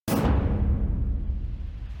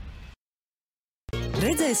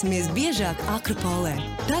Redzēsimies biežāk Akropolē.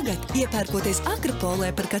 Tagad, iepērkoties Akropolē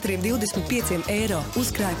par katriem 25 eiro,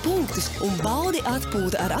 uzkrāj punktus un baudi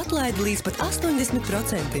atpūtu ar atlaidi līdz pat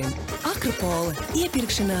 80%. Akropole –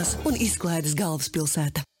 iepirkšanās un izklaides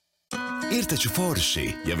galvaspilsēta. Ir taču forši,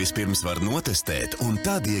 ja vispirms var notestēt un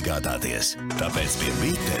tad iegādāties. Tāpēc pie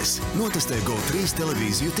Bites notestē GO3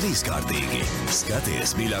 televīziju trīskārtīgi.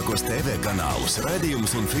 Skaties mīļākos TV kanālus,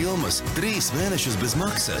 raidījumus un filmas 3 mēnešus bez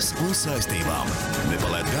maksas un saistībām.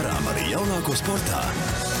 Nepalaid garām arī jaunāko sportā.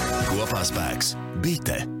 Kopā spēks.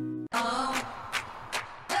 Bite.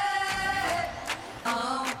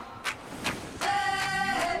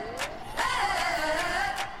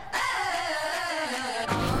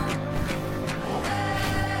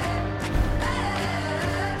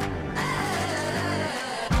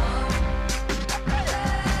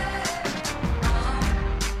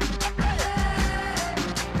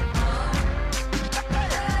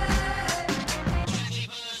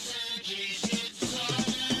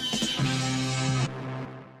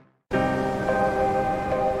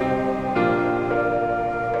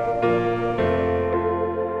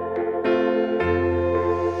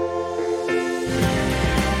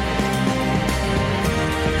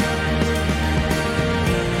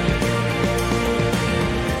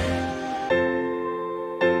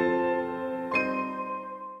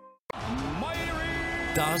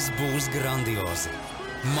 Tas būs grandiozi.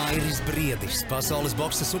 Mairis Briedis pasaules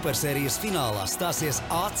boksa supersērijas finālā stāsies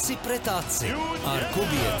aci pret aci ar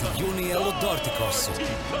kubieti Junielu Dortikosu.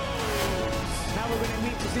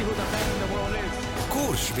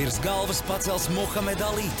 Kurš virs galvas pacels Muhamed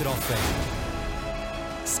Ali trofeju?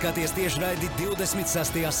 Skaties tiešraidi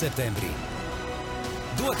 26. septembrī.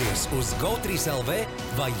 Dodies uz GO3LV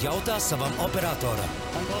vai jautā savam operatoram.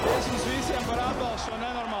 Paldies jums visiem par atbalstu šo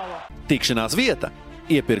nenormālo. Tikšanās vieta,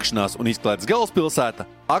 iepirkšanās un izklaides galvaspilsēta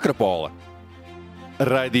Akropole.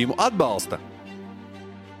 Raidījumu atbalsta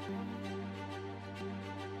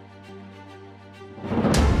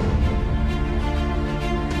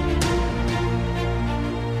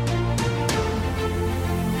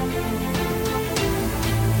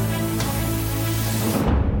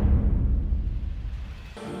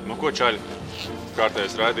Ko čaļi?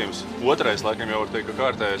 Kārtējais raidījums. Otrais, laikam jau var teikt, ka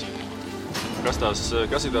kārtējais. Kas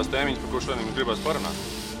ir tās tēmiņas, par ko šodien gribās parunāt?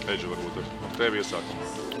 Eidži, varbūt ar tevi iesākt.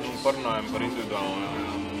 Parunājam par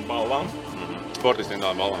individuālām balvām. Sportisti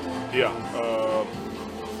individuālām balvām. Jā.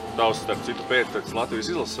 Tavs, starp citu, pēctecis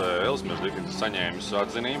Latvijas izlasē Elsmers Dikins saņēmis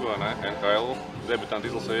atzinību, vai ne? NHL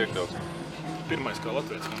debitantu izlasē iekļauts. Pirmais kā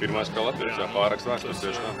Latvijas. Pirmais kā Latvijas, jā, pāraksts vēstures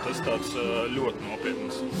tieši tā. Tas tāds ļoti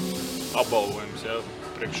nopietns apbalvojums, jā.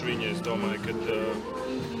 Priekš viņa, es domāju, ka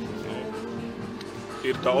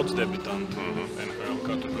ir daudz debitantu NHL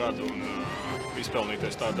katru gadu un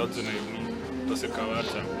izpelnīties tādu atzinību, tas ir kā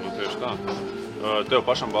vērts. Tieši tā. Tev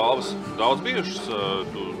pašam balvas daudz bijušas,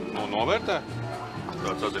 tu novērtē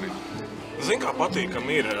tāds atzinības? Zini, kā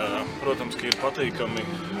patīkami ir. Protams, ka ir patīkami.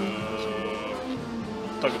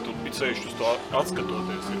 Tagad tu sevišķi uz to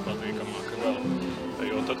atskatoties ir patīkamāk vēl.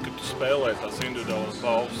 Jo tad, kad tu spēlē tās individuālās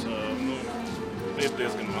balvas, ir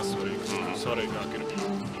diezgan maz svarīgs. Svarīgāk ir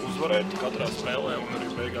uzvarēt katrā spēlē un arī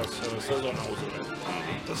beigās sezonā uzvarēt.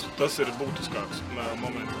 Tas ir būtiskāks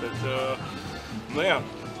moments, bet jā,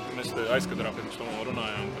 mēs te aizkadrā pirms tam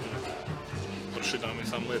runājām par šitām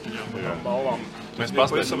visām lietiņām, par tām balvām. Mēs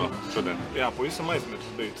paspēsim šodien. Jā, pavisam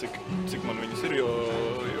aizmirst bija, cik man viņas ir, jo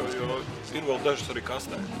ir vēl dažas arī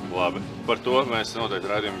kastē. Labi, par to mēs noteikti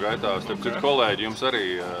raidījuma gaitā. Starp citu, kolēģi, jums arī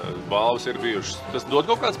balvas ir bijušas. Tas dod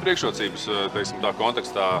kaut kādas priekšrocības, teiksim, tā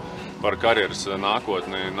kontekstā par karjeras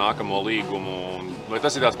nākotni, nākamo līgumu. Vai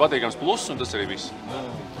tas ir tāds patīkams pluss un tas arī viss?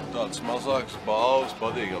 Tāds mazāks balvas,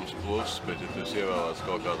 patīkams pluss, bet ja tu esi ievēlēts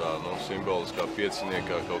kaut kādā simboliskā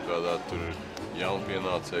pieciniekā, kaut kādā tur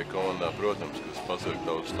jaunpienācēja komandā, protams, kas paceļ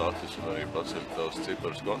tavu status un arī paceļ tavus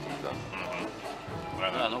ciparus kontraktā.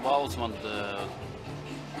 Jā, balvas man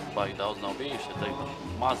baigi daudz nav bijuši, ja teikt,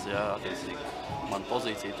 maz, jā, attiecīgi. Man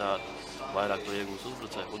pozīcija tāda vairāk to iegūs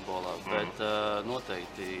uzbrucēju futbolā, bet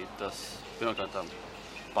noteikti tas pirmkārt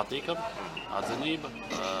patīkam, atzinība.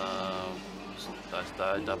 Tā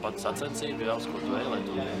ir tā pati sacensība, jau uz ko tu ej, lai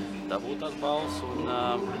tu dabūtu tās balvas.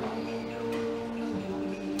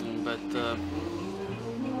 Bet,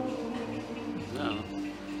 jā.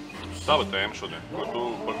 Tava tēma šodien,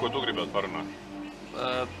 par ko tu gribētu parunāt?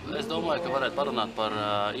 Es domāju, ka varētu parunāt par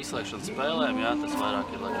izslēgšanas spēlēm. Jā, tas vairāk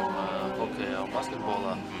ir hokejā un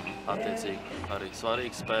basketbolā. Attiecīgi arī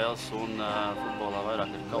svarīgas spēles un futbolā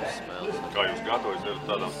vairāk ir kausa spēles. Kā jūs gatavojaties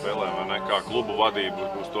tādām spēlēm, vai ne? Kā klubu vadība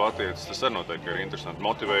uz to attiecas? Tas arī noteikti ir interesanti.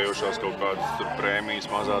 Motivējošās kaut kādas tur prēmijas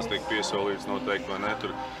mazās tiek piesolītas noteikti, vai ne?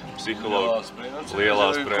 Tur psihologi,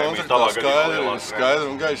 lielās prēmijas. Skaidri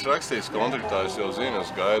un gaiši rakstīts kontraktā. Es jau zinu,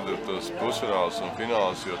 es gaidu tos pusfināls un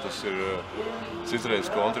fināls, jo tas ir citreiz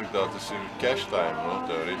kontraktā, tas ir cash time. Nu,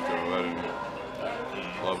 tev arī tur var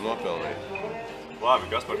labi nopelnīt. Labi,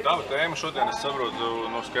 Kaspar, tava tēma šodien, es saprotu,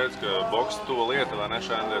 skaidrs, ka boks tuva lieta, vai ne?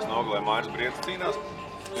 Šajā nedēļas nogalē Mairis Briedis cīnās,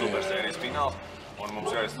 supersērijas fināls. Un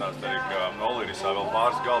mums jāizstāst arī, ka Olirisā vēl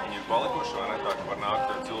pāris galdiņi ir palikuši, vai ne? Tā, ka var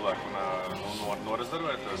nākt cilvēku un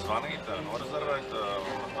norezervēt, zvanīt, norezervēt,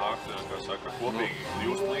 nākt, kā saka, kopīgi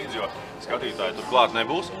just līdzi, jo skatītāji tur klāt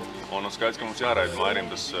nebūs. Un skaidrs, ka mums jāraida Mairim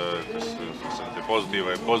tas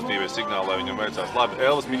pozitīvie signāli, lai viņam veicās labi.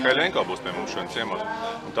 Elvis Mihaiļenko būs pie mums šodien ciemos.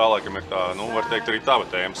 Un tālākam ir tā, var teikt, arī tava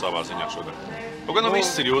tēma savā ziņā šodien. Kaut gan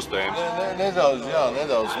viss ir jūsu tēmas. Nedaudz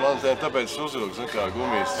man tēma, tāpēc uzvilks kā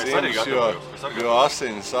gumijas cīnas, jo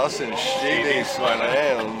asins šķīdīs, vai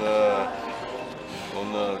ne, un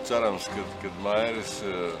cerams, kad Mairis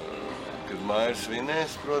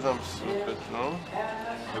vinēs, protams, bet,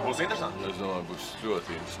 Bet būs interesanti? Es domāju, būs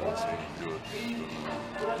ļoti interesanti.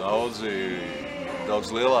 Daudz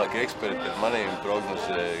lielāki eksperti ar maniem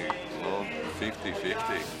prognozēja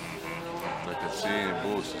 50-50. Tā kā cīņa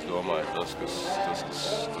būs, es domāju, tas, kas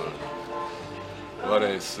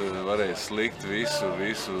varēs likt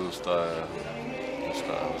visu uz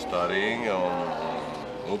tā ringa un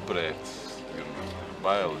upurēt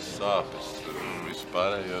bailes, sāpes, visu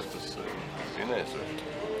pārējo, tas vinēs.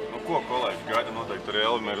 Ko kolēģi gaida noteikti ar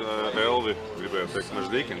Elvi, gribēju teikt,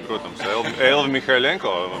 Meždīkinu, protams, Elvi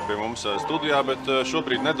Mihaiļenko pie mums studijā, bet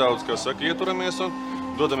šobrīd nedaudz, kā saka, ieturamies un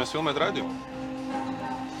dodamies filmēt raidījumu.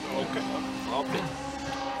 Okay.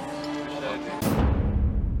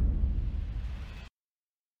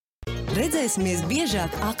 Redzēsimies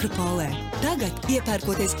biežāk Akropolē. Tagad,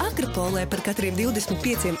 iepērkoties Akropolē par katriem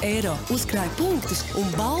 25 eiro, uzkrāj punktus un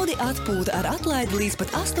baudi atpūtu ar atlaidi līdz pat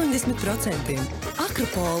 80%.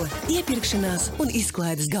 Akropole – iepirkšanās un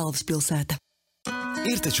izklaides galvaspilsēta.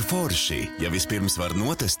 Ir taču forši, ja vispirms var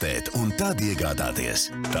notestēt un tad iegādāties.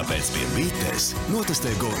 Tāpēc pie Bites notestē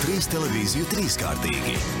GO3 televīziju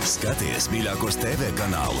trīskārtīgi. Skaties mīļākos TV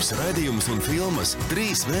kanālus, raidījumus un filmas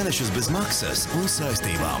 3 mēnešus bez maksas un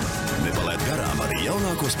saistībām. Nepalaid garām arī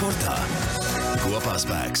jaunāko sportā. Kopā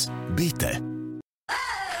spēks. Bite.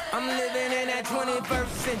 I'm living in that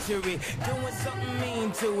 21st century, doing something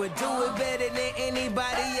mean to it. Do it better than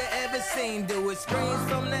anybody you ever seen. Do it, screams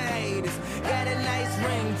from the haters, got a nice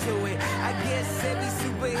ring to it. I guess every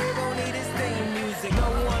superhero need his theme music.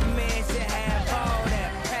 No one man should have all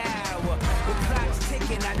that power. The clock's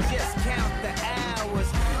ticking, I just count the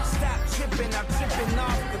hours. Stop tripping, I'm tripping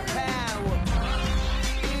off the power.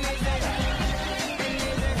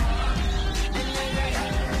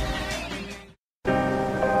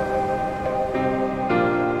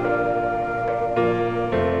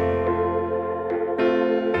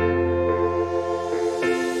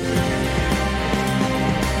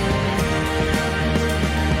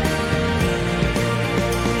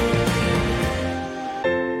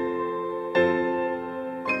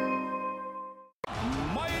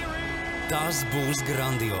 Tas būs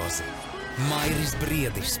grandiozi. Mairis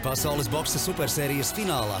Briedis pasaules boksa supersērijas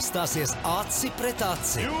finālā stāsies aci pret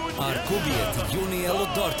aci ar kubieti Junielu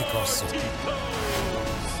Dortikosu.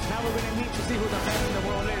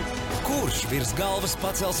 Kurš virs galvas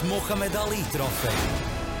pacels Mohamed Ali trofeju?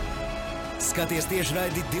 Skaties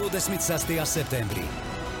tiešraidi 26. septembrī.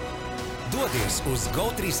 Dodies uz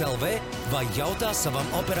GO3LV vai jautā savam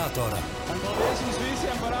operatoram. Paldies jums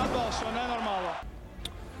visiem par atbalstu šo nenormālo.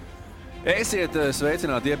 Esiet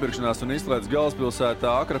sveicināti iepirkšanās un izklaides galvaspilsētā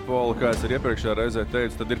Akropola, kā es arī iepriekšējā reizē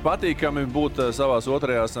teicu, tad ir patīkami būt savās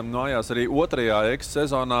otrajās mājās arī otrajā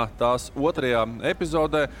X-sezonā, tās otrajā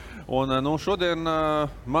epizodē. Un šodien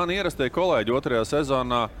man ierastie kolēģi otrajā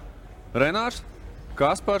sezonā Renārs,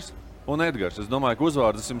 Kaspars un Edgars. Es domāju, ka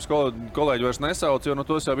uzvārdas jums kolēģi vairs nesauc, jo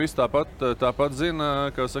tos jau visi tāpat zina,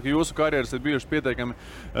 ka jūsu karjeras ir bijušas pietiekami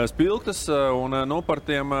spilgtas, un par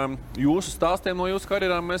tiem jūsu stāstiem no jūsu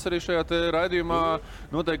karjerām mēs arī šajā te raidījumā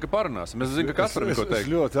noteikti parunāsim. Es zinu, ka Kasparam ko teikt.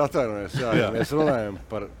 Es ļoti atvainojos, ja mēs runājam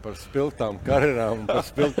par spilgtām karjerām un par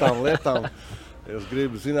spilgtām lietām. Es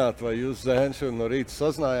gribu zināt, vai jūs, Zēnši, no rīta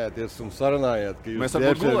sazinājāties un sarunājāt, ka jūs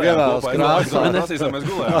varbūt gulējām kopā. Mēs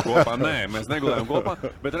gulējām kopā. Nē, mēs negulējām kopā,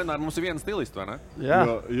 bet Renār, mums ir viens stilists, vai ne? Jā.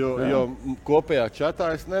 Jo kopējā čatā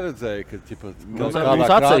es neredzēju,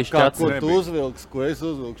 ka kur tu uzvilks, ko es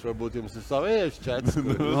uzvilkšu, varbūt jums ir savējais čats,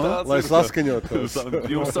 lai saskaņotos.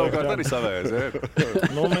 Jums savukārt arī savējais, jā?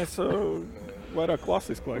 Mēs vairāk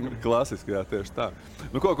klasiski. Klasiski, jā, tieši tā.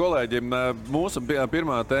 Nu, ko, kolēģi, mūsu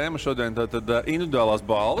pirmā tēma šodien tad individuālās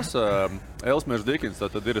balvas. Elsmērs Dikins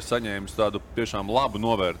tad ir saņēmis tādu tiešām labu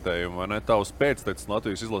novērtējumu, vai ne? Tavs pēctecis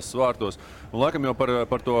Latvijas izlases vārtos. Un laikam jau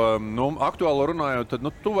par to aktuālo runājot, tad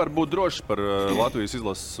tu vari būt drošs par Latvijas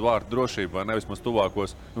izlases vārtu drošību, vai nevis mums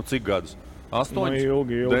tuvākos, cik gadus? 8,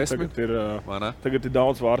 ilgi. 10? Tagad ir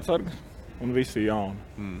daudz vārtsargu un visi jauni.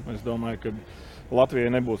 Es domāju, ka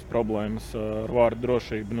Latvijai nebūs problēmas ar vārdu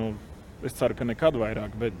drošību. Es ceru, ka nekad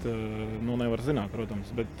vairāk, bet nevar zināt,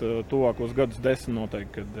 protams. Bet tuvākos gadus 10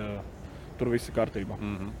 noteikti, kad tur viss ir kārtībā.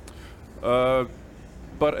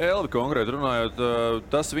 Par Elvi konkrēti runājot,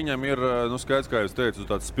 tas viņam ir, skaidrs, kā jūs teicu,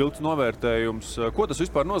 tāds spilgts novērtējums. Ko tas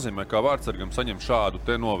vispār nozīmē, kā vārdsargam saņem šādu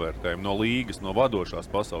te novērtējumu no līgas, no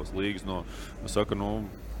vadošās pasaules līgas?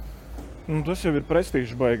 Tas jau ir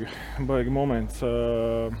prestīžs baigi moments.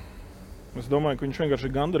 Es domāju, ka viņš vienkārši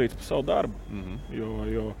ir gandarīts par savu darbu,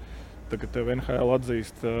 jo tagad tev NHL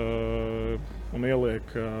atzīst un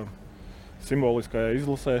ieliek simboliskajā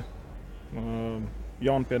izlasē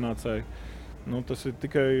jaunpienācēji. Tas ir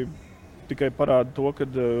tikai parāda to, ka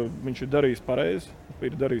viņš ir darījis pareizi,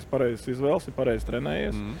 ir darījis pareizas izvēles, ir pareizi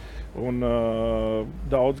trenējies. Un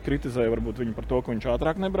daudz kritizēja varbūt viņu par to, ka viņš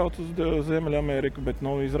ātrāk nebrauc uz Ziemeļameriku, bet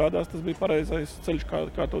izrādās tas bija pareizais ceļš,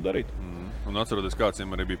 kā to darīt. Un atceroties, kāds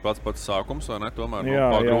viņam arī bija pats sākums, vai ne? Tomēr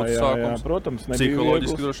grūts sākums. Protams,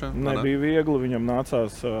 nebija viegli. Viņam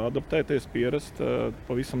nācās adaptēties, pierast,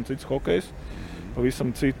 pavisam cits hokejs, pavisam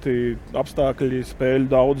citi apstākļi, spēļu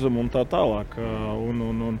daudzumu un tā tālāk.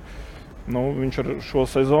 Viņš ar šo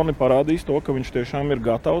sezonu parādīs to, ka viņš tiešām ir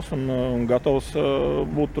gatavs un gatavs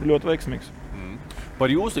būt tur ļoti veiksmīgs. Par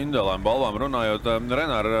jūsu individuālām balvām runājot,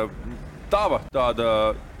 Renār, tava tāda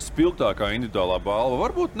spilgtākā individuālā balva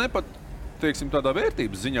varbūt ne pat tādā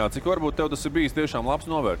vērtības ziņā, cik varbūt tev tas ir bijis tiešām labs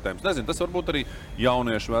novērtējums. Nezinu, tas varbūt arī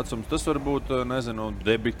jauniešu vecums, tas varbūt,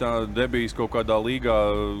 debijs kaut kādā līgā,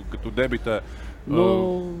 kad tu debitē.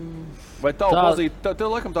 Vai tev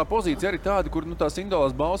laikam tā pozīcija arī tāda, kur tās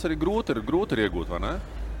individuālās balvas arī grūti ir iegūt, vai ne?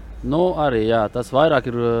 Arī, jā, tas vairāk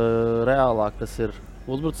ir reālāk, tas ir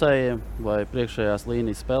uzbrucējiem vai priekšējās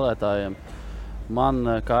līnijas spēlētājiem. Man,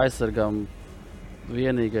 kā aizsargam,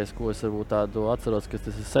 vienīgais, ko es varbūt tādu atceros, ka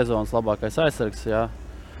tas ir sezonas labākais aizsargs, jā.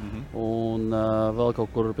 Un vēl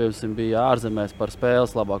kaut kur, piemēram, bija ārzemēs par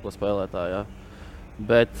spēles labāko spēlētāju, jā.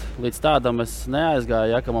 Bet līdz tādam es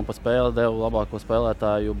neaizgāju, ka man pa spēli deva labāko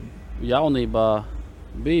spēlētāju. Jaunībā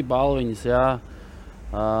bija balviņas, jā.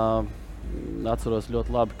 Atceros ļoti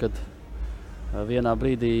labi, kad vienā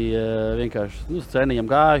brīdī vienkārši treniņam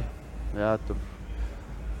gāju, jā, tur.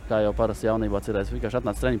 Kā jau parasti jaunībā cerēs, vienkārši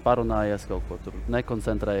atnāca treniņu, parunājies, kaut ko tur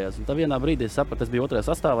nekoncentrējies. Un tad vienā brīdī es sapratu, es biju otrajā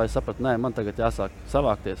sastāvā, es sapratu, nē, man tagad jāsāk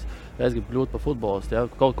savākties. Es gribu kļūt par futbolistu, ja,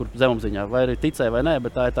 kaut kur zemapziņā, vai arī ticēju vai nē,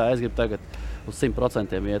 bet tā ir tā, es gribu tagad uz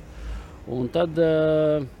 100% iet. Un tad,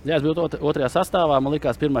 ja es biju otrajā sastāvā, man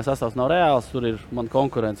likās, pirmais sastāvs nav reāls, tur ir man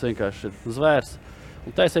konkurence vienkārši ir zvērs.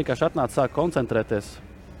 Un tā es vienkārši atnācu, sāku koncentrēties.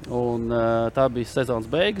 Un tā bija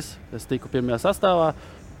sezonas beigas, es tiku pirmajā sastāvā.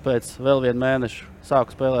 Pēc vēl vienu mēnešu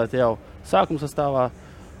sāku spēlēt jau sākuma sastāvā.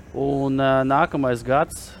 Un nākamais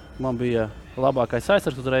gads man bija labākais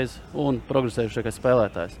aizsargs uzreiz un progresējušākais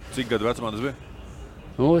spēlētājs. Cik gadu vecumā tas bija?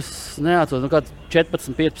 Es neatceros, kādi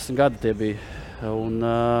 14, 15 gadi tie bija. Un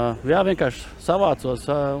jā, vienkārši savācos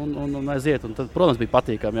un aiziet. Un tad, protams, bija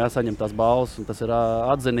patīkami saņemt tās balvas, un tas ir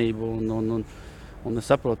atzinība. Un es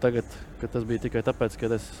saprotu tagad, ka tas bija tikai tāpēc, ka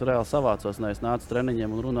es reāli savācos, nevis nācu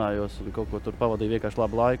treniņiem un runājos un kaut ko tur pavadīju vienkārši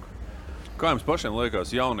labu laiku. Kā jums pašiem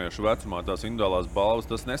liekas, jauniešu vecumā tās individuālās balvas,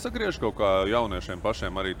 tas nesagriež kaut kā jauniešiem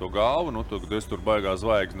pašiem arī to galvu? Kad es tur baigā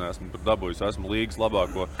zvaigzne, esmu tur dabūjis, esmu līgas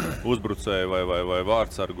labāko uzbrucēju vai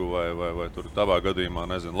vārdsargu vai tur tavā gadījumā,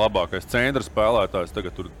 nezinu, labākais centra spēlētājs.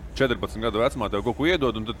 Tagad tur 14 gadu vecumā tev kaut ko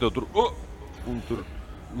iedod un tad tev tur...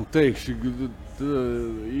 Teikšu,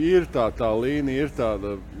 ir tā līnija, ir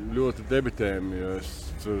tāda ļoti debitējama, jo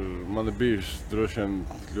man ir bijuši droši vien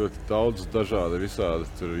ļoti daudz dažādi visādi.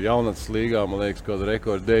 Tur jaunatnes līgā, man liekas, kāda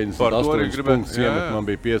rekorda 98 punktus iemet, man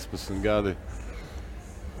bija 15 gadi.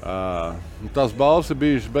 Tās balvas ir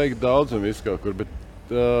bijušas beigi daudz un visu kaut kur, bet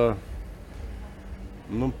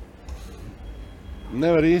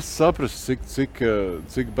nevar īsti saprast,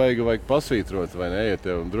 cik beigi vajag pasvītrot vai ne, ja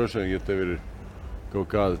tev, droši vien, ja tev ir kaut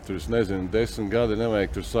kāda, tur, es nezinu, 10 gadi nevajag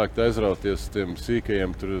tur sākt aizrauties tiem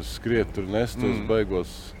sīkajiem, tur skriet, tur nest tos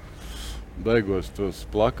beigos tos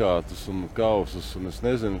plakātus un kausus un es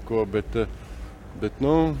nezinu ko, bet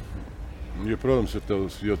nu, jo, protams,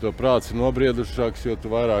 jo tev prāts ir nobriedušāks, jo tu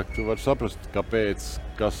vairāk tu vari saprast, kāpēc,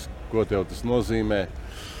 ko tev tas nozīmē.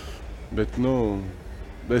 Bet, nu,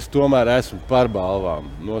 es tomēr esmu par balvām,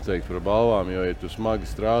 noteikti par balvām, jo, ja tu smagi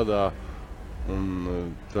strādā, un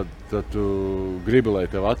tad tu gribi, lai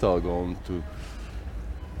tev atalgo, un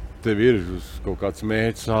tev ir kaut kāds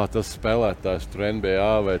mērķis, tas spēlētājs tur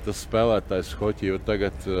NBA vai tas spēlētājs hoķī, jo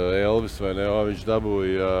tagad Elvis vai ne, viņš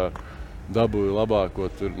dabūja labāko,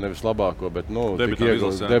 tur nevis labāko, bet, nu,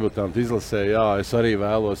 debutantu izlasē, jā, es arī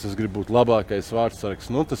vēlos, es gribu būt labākais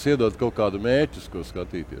vārdsargs, nu, tas iedod kaut kādu mērķus, ko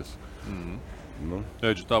skatīties. Nu.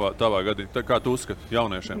 Eģi, tavā gadījumā, kā tu uzskati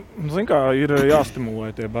jauniešiem? Zin kā, ir jāstimulē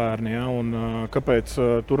tie bērni, ja, un kāpēc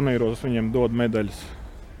turnīros viņiem dod medaļas?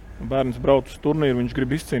 Bērns brauc uz turnīru, viņš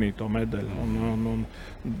grib izcīnīt to medaļu. Un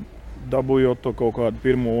dabūjot to kaut kādu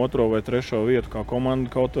 1., 2. vai 3. vietu kā komanda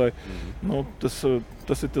kaut vai, nu, tas ir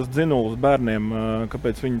tas dzinulis bērniem,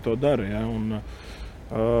 kāpēc viņi to dara. Ja, un,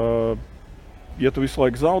 ja tu visu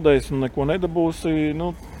laiku zaudēsi un neko nedabūsi, nu,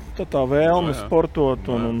 tad tā vēlme sportot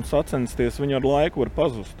un sacensties, viņa ar laiku var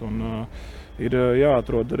pazust. Un, ir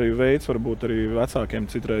jāatrod arī veids, varbūt arī vecākiem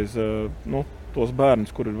citreiz, nu, tos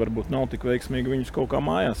bērnus, kuri varbūt nav tik veiksmīgi, viņus kaut kā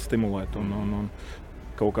mājās stimulēt un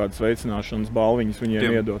kaut kādas veicināšanas balviņas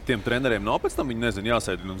viņiem iedot. Tiem treneriem nav pēc tam, viņi nezinu,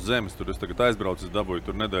 jāsēdina uz zemes, tur es tagad aizbraucu, es dabūju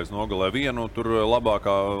tur nedēļas nogalē vienu, tur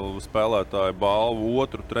labākā spēlētāja balvu,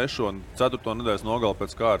 2., 3. un 4. nedēļas nogalē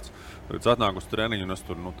pēc kārtas. Tad atnāk uz treniņu un es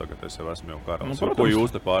tur, nu, tagad es jau esmu jau karalis. Nu, ko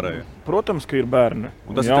jūs te pārējie? Protams, ka ir bērni.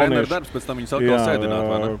 Un tas ir treneru darbs, pēc tam viņus atkal sēdināt,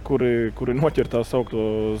 vai ne? Kuri noķer tā saukto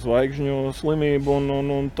zvaigžņu slimību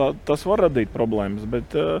un tas var radīt problēmas,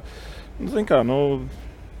 bet, zin kā, nu,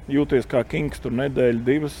 jūties kā kings tur nedēļu,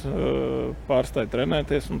 2 pārstāj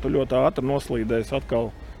trenēties un tu ļoti ātri noslīdēs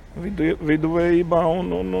atkal viduvējībā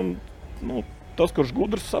un nu, tas, kurš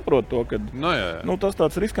gudrs saprot to, ka nu, tas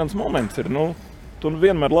tāds riskants moments ir, nu, tu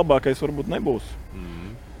vienmēr labākais varbūt nebūs.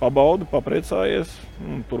 Pabaudi, papriecājies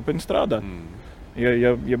un turpini strādāt.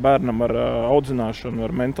 Ja bērnam ar audzināšanu,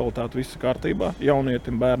 ar mentalitāti viss kārtībā,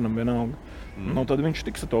 jaunietim bērnam vienalga, nu, tad viņš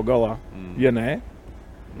tiks ar to galā. Ja nē,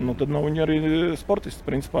 nu, tad viņa arī sportists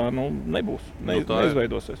principā nebūs,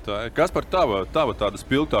 neizveidosies. Kas par tava tāda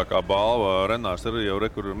spilgtākā balva, Renārs arī jau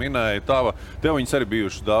rekur minēja, tev viņas arī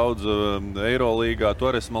bijušas daudz Eirolīgā, tu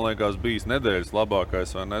arī, man liekas, bijis nedēļas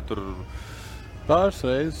labākais, vai ne? Tur pāris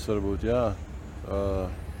reizes varbūt, jā.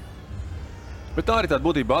 Bet tā arī tāda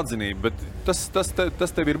būtība atzinība, bet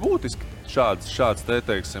tas tev ir būtiski šāds te,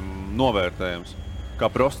 teiksim, novērtējums kā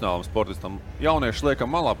profesionālam sportistam. Jaunieši liekam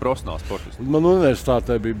malā profesionāls sportistam. Man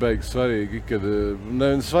universitātē bija beigi svarīgi, kad,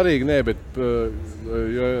 bet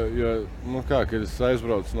kad es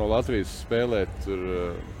aizbraucu no Latvijas spēlēt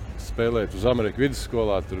uz Ameriku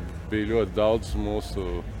vidusskolā, tur bija ļoti daudz mūsu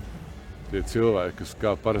tie cilvēki, kas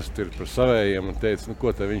kā parasti ir par savējiem un teica, nu ko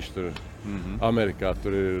te viņš tur Amerikā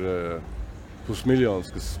tur ir 500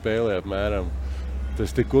 000, kas spēlē apmēram. Tad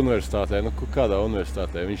es tiku universitātē, nu kādā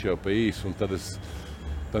universitātē, viņš jau pa īsu, un tad es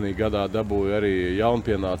tanī gadā dabūju arī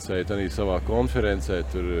jaunpienācēju, tanī savā konferencē,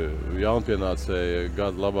 tur jaunpienācēja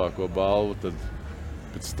gada labāko balvu, tad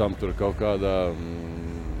pēc tam tur kaut kādā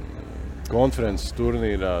konferences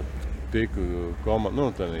turnīrā tiku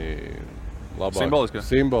tanī labāk,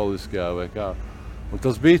 simboliskajā vai kā. Un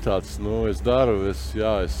tas bija tāds, nu, es daru,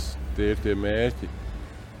 tie ir tie mērķi.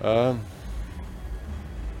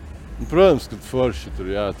 Protams, kad forši tur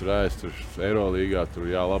Eirolīgā, tur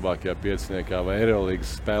labākajā pieciniekā vai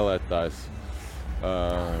Eirolīgas spēlētājs.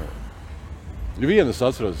 Vienu es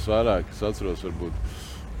atceros vairāk, varbūt,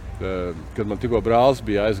 kad man tikko brālis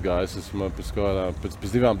bija aizgājis, pēc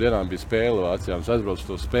 2 dienām bija spēle Vācijā. Es aizbraucu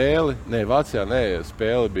to spēli,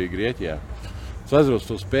 spēle bija Grieķijā. Es aizbraucu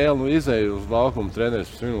to spēli, izēju uz laukumu,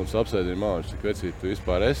 treneris 5 minūtes apsēdīja mani, cik vecīt tu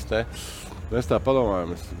vispār esi te. Un es tā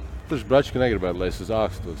padomāju, taču brački negribētu, lai es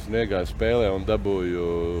ākstos. Un iegāju spēlē un dabūju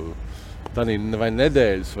tanī vai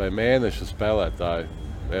nedēļas vai mēneša spēlētāju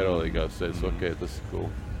Eirolīgā. Es teicu, ok, tas ir cool.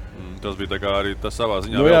 Tas bija tā kā arī tas savā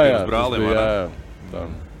ziņā veltījums brālim, vai ne?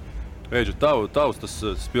 Eģi, tavs tas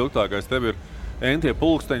spilgtākais, tev ir entie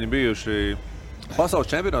pulksteņi bijuši pasaules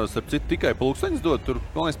čempionātos, starp citu tikai pulksteņus dod, tur,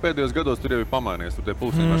 man liekas, pēdējos gados tur jau ir pamainies, tur tie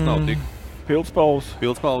pulksteņi vairs nav tik. Pildspalvas,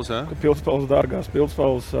 jā? Pildspalvas dārgās,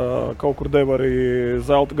 pildspalvas kaut kur deva arī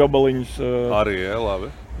zelta gabaliņus. Arī, jā, labi.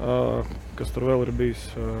 Kas tur vēl ir bijis?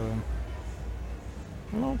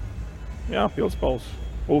 Jā, pildspalvas,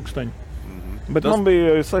 pulksteņi. Bet man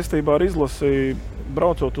bija saistībā ar izlasi,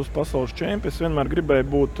 braucot uz pasaules čempionu, es vienmēr gribēju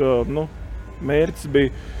būt, mērķis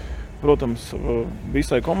bija, protams,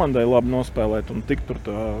 visai komandai labi nospēlēt un tikt tur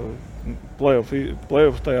tā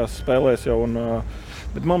play-off tajās spēlēs jau.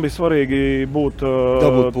 Bet man bija svarīgi būt...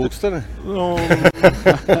 Dabūt pulksteni?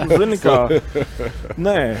 Zini kā,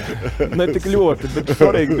 ne tik ļoti, bet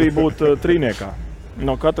svarīgi bija būt trīniekā.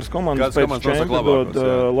 No katras komandas pēc čempiona dod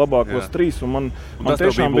labākos trīs. Un man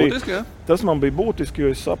tiešām bija, tas man bija būtiski,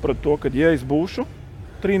 jo es sapratu to, ka ja es būšu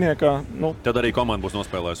trīniekā, tad arī komanda būs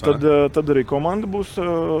nospēlējusi. Tad arī komanda būs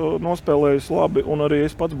nospēlējusi labi, un arī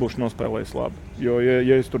es pats būšu nospēlējis labi. Jo,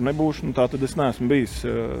 ja es tur nebūšu, tā tad es neesmu bijis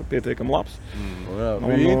pietiekami labs.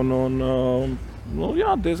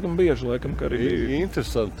 Jā, diezgan bieži, laikam, ka arī...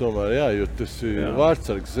 Interesanti tomēr, jā, jo tas ir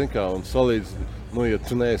vārdsargs, zin kā, un salīdz, ja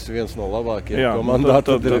tu neesi viens no labākajiem komandā,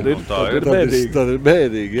 tad ir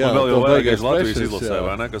bēdīgi. Jā, un vēl jau vajagais Latvijas izlasē,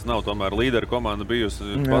 vai ne, kas nav tomēr līderi komanda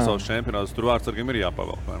bijusi pasaules čempionāts, tur vārdsargiem ir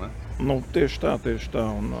jāpavelk, vai ne? Tieši tā.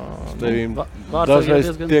 Un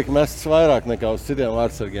dažreiz tiek mests vairāk nekā uz citiem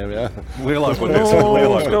vārdsargiem, jā. Lielākoties.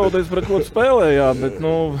 Skauties pret ko spēlē, jā,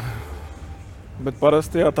 bet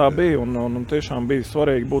parasti jā, tā bija, un tiešām bija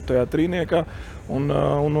svarīgi būt tajā trīniekā,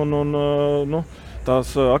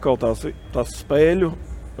 tās spēļu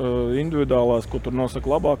individuālās, ko tur nosaka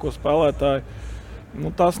labāko spēlētāju,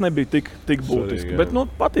 tās nebija tik būtiski. Bet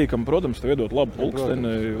patīkam, protams, tev iedot labu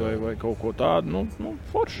pulksteni vai kaut ko tādu,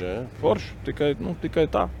 forši, tikai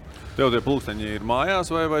tā. Tev tie pulksteņi ir mājās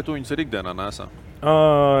vai tu viņus ir ikdienā nesā?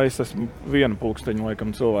 Es esmu viena pulksteņa,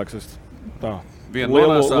 laikam, cilvēks,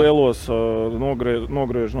 lielos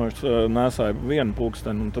nogriežnos nesāju vienu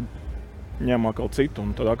pulksteni, un tad ņem atkal citu,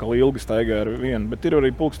 un tad atkal ilgi staigāju ar vienu. Bet ir arī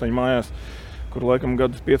pulksteņi mājās, kur laikam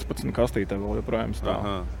gadus 15 kastītē vēl joprojām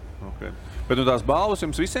stāv. Okay. Bet tās balvas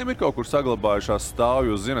jums visiem ir kaut kur saglabājušās stāv,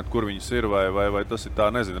 jūs zinat, kur viņas ir, vai tas ir tā,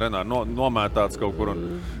 nezinu, Renāri, nomētāts kaut kur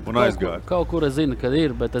un aizgāja? Kaut kur es zinu, kad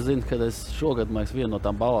ir, bet es zinu, ka es šogad vienu no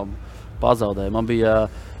tām balvām pazaudēju. Man bija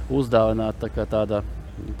uzdāvināta tāda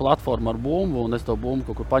platforma ar bumbu, un es to bumbu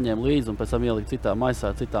kaut kur paņēmu līdzi un pēc tam ieliku citā maisā,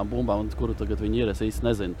 citām bumbām, un kuru tagad viņi ir, es īsti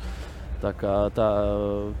nezinu. Tā kā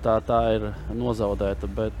tā ir nozaudēta,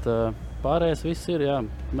 bet pārējais viss ir, jā,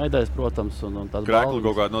 medaļas, protams, un tās balvas. Krekli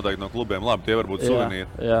kaut kādi noteikti no klubiem, labi, tie var būt suvenīri.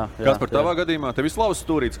 Kas par tavā gadījumā? Tev slavas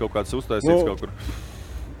stūrīts kaut kāds uztaisīts kaut kur?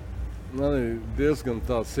 Man ir diezgan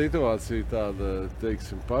tāda situācija, tāda,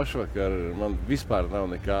 teiksim, pašvakar. Man vispār nav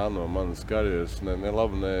nekā no manas karjeras, ne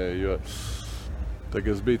labi, jo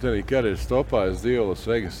tagad es biju tenī karjeras topā, es dzīvoju Las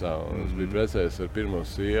Vegasā, un es biju precējies ar pirmo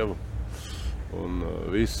sievu. Un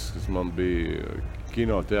viss, kas man bija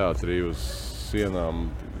kinoteātrī uz sienām,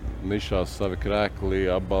 nišās savi krēkli,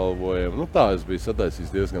 apbalvojumi. Tā es biju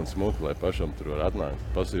sataisījis diezgan smuki, lai pašam tur var atnākt,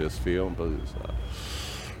 pasīties filmu, pasīties tā.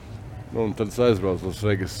 Un tad es aizbraucu Las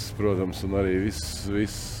Vegas, protams, un arī viss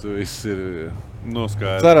ir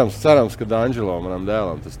noskaidrs. Cerams, ka D'Angelo manam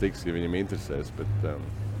dēlam tas tiks, ja viņam interesēs, bet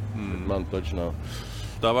man taču nav.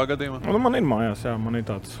 Tavā gadījumā? Man ir mājās, jā, man ir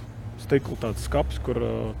tāds stikla tāds skaps, kur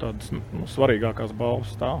tādas svarīgākās balvas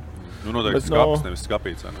stāv. Noteikti skaps, nevis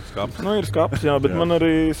skapīts, vai ne? Skaps. Ir skaps, jā, bet man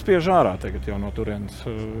arī spiež ārā tagad jau no turienes.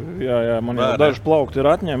 Jā, man jau daži plaukti ir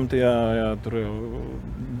atņemti, jā, tur jau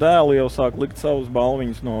dēli jau sāk likt savus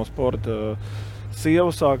balviņus no sporta.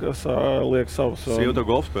 Sieva liek savus... Sieva tev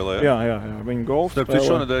golfu spēlē, jā? Jā, viņa golfu spēlē. Starp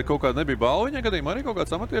šonedēļ kaut kāda nebija balva viņa gadījumā, arī kaut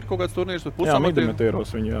kāds amatieru, kaut kāds turnīrs vai pusamatieru? Jā,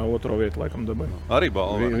 midmetieros viņa otro vietu laikam dabēja. Arī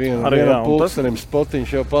balva? Vienam pulkstenim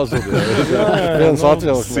spotiņš jau pazudīja. Viens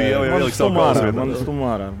atvilks. Sieva jau ielikt savu galvas. Man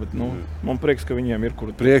stumārā, bet man prieks, ka viņiem ir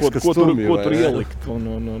ko tur ielikt un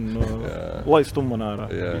lai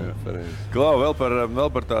stumanārā. Klau, vēl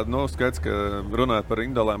par tādu, skaidrs, ka runājot par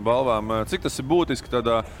individuālajām balvām, cik tas ir būtiski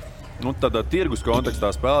tādā tirgus kontekstā,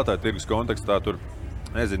 spēlētāju tirgus kontekstā, tur,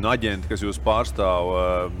 nezinu, aģenti, kas jūs pārstāv,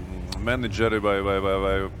 menedžeri vai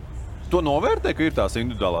to novērtē, ka ir tās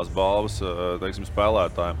individuālās balvas, teiksim,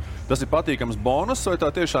 spēlētājiem. Tas ir patīkams bonus, vai tā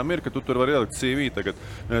tiešām ir, ka tu tur var ielikt CV tagad,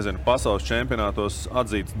 nezinu, pasaules čempionātos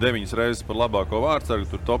atzīts 9 reizes par labāko vārdsargu,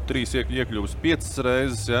 tur top 3 iekļuvis 5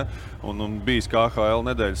 reizes, ja? Un bijis KHL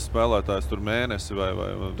nedēļas spēlētājs tur mēnesi vai...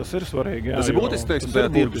 Tas ir svarīgi, jā. Tas ir būtiski, teiksim, tajā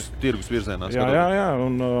tirgus virzienā. Jā,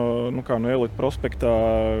 un kā no Elite prospektā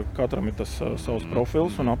katram ir tas savs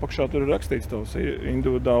profils, un apakšā tur ir rakstīts tavs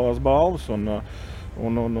individuālās balvas, un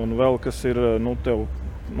vēl kas ir, tev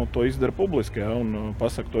to izdara publiski, ja, un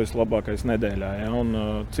pasaka, to esi labākais nedēļā, ja,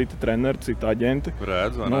 un citi treneri, citi aģenti.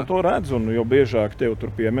 Redz, vai ne? To redz, un jo biežāk tev tur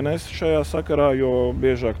pieminēs šajā sakarā, jo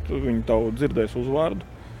biežāk viņi tavu dzirdēs uzvārdu,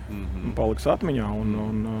 un paliks atmiņā,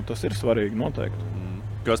 un tas ir svarīgi noteikti.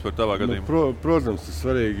 Kas par tavā gadījumā? Protams, tas ir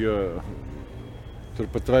svarīgi, jo tur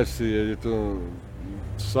pat vairs, ja tu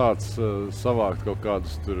sāc savākt kaut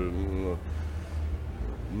kādus tur,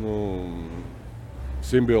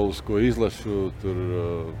 simbolisko izlašu, tur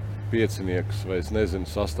pieciniekus, vai es nezinu,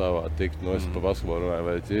 sastāvā tikt, es pa basketbolu runāju,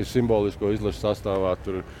 vai ja simbolisko izlašu sastāvā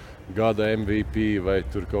tur gada MVP vai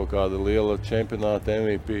tur kaut kāda liela čempionāta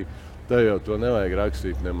MVP, te jau to nevajag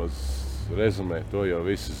rakstīt nemaz rezumē, to jau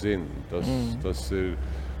visi zina. Tas ir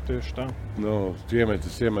tieši tā.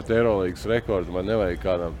 Iemet Eirolīgas rekordu, man nevajag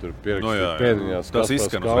kādām tur pierakstīt pēdiņās, tas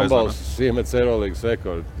izskan uz Kambals, iemet Eirolīgas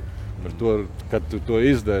rekordu. Par to, kad tu to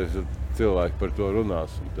izdari, cilvēki par to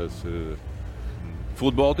runās. Un tas ir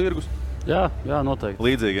futbola tirgus? Jā, noteikti.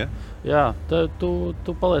 Līdzīgi, ja? Jā,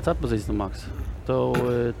 tu paliec atpazīstamāks.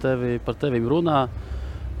 Par tevim runā,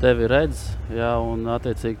 tevi redz, un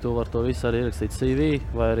attiecīgi tu var to visu arī ierakstīt CV,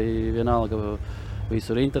 vai arī vienalga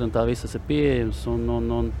visur internetā, visas ir pieejams,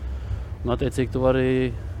 un attiecīgi tu vari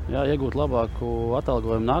iegūt labāku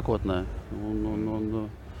atalgojumu nākotnē.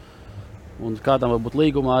 Un kādam varbūt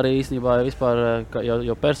līgumā arī īstenībā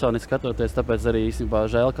jau personiski skatoties, tāpēc arī īstenībā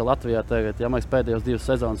žēl, ka Latvijā tagad, pēdējos 2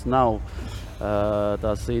 sezonas nav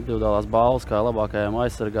tās individuālās balvas kā labākajām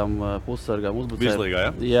aizsargam, pussargam, uzbrucējiem. Virslīgā,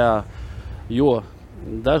 ja? Jā, jo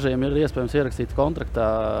dažiem ir iespējams ierakstīt kontraktā,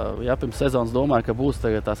 pirms sezonas domāju, ka būs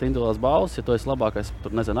tagad tās individuālās balvas, ja tu esi labākais,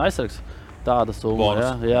 aizsargs, tāda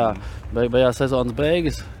summa, beigās sezonas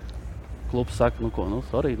beigas, klubs saka,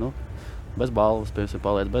 sorry, bez balvas, piemēram,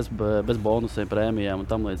 paliec, bez bonusiem, prēmijām un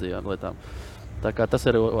tam līdzīgām lietām. Tā kā tas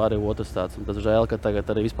ir arī otrs tāds, un tas žēl, ka tagad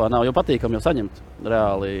arī vispār nav, jo patīkam jau saņemt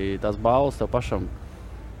reāli tās balvas tev pašam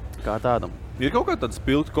kā tādam. Ir kaut kāda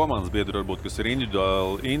spilgta komandas biedri, varbūt, kas ir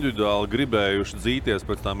individuāli gribējuši dzīties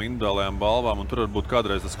pēc tām individuālajām balvām, un tur varbūt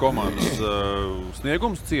kādreiz tas komandas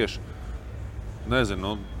sniegums cieši.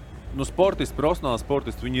 Nezinu, sportisti, profesionāli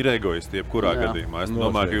sportisti, viņi ir egoisti jebkurā gadījumā. Es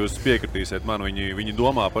domāju, ka jūs piekritīsiet man, viņi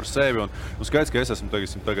domā par sevi, un skaidrs, ka es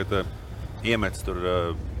esmu tagad iemetis tur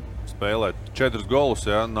spēlēt 4 golus,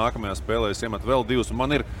 nākamajā spēlē es iemetu vēl 2, un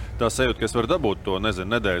man ir tā sajūta, ka es varu dabūt to,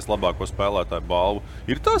 nedēļas labāko spēlētāju balvu.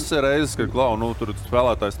 Ir tas reizes, kad tur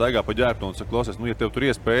spēlētājs staigā pa ģērbtu un saka, klausies, ja tev tur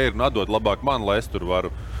iespēja ir un atdot labāk man, lai es tur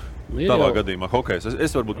varu. Tavā gadījumā hokejs.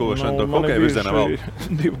 Es varbūt kaut ko šeit hokeja virzienā vēl.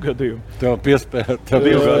 2 gadījumi. Tev piespēja.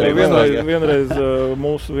 Vienreiz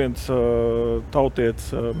mūsu viens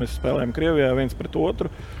tautietis, mēs spēlējam Krievijā viens pret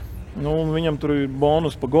otru, un viņam tur ir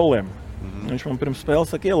bonus pa goliem. Viņš man pirms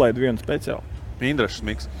spēles saka, ielaid vienu speciāli. Indrašs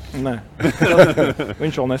Miks? Nē,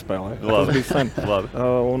 viņš vēl nespēlēja. Tas bija sen.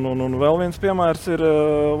 Un vēl viens piemērs ir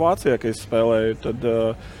Vācijā, ka es spēlēju. Tad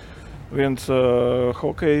viens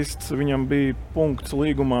hokejists, viņam bija punkts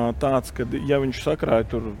līgumā tāds, ka ja viņš sakrāja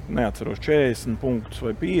tur, neatceros, 40 punktus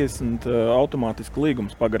vai 50, automātiski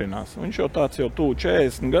līgums pagarinās. Viņš jau tāds jau tuvu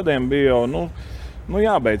 40 gadiem bija jau,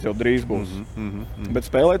 jābeidz jau drīz būs. Bet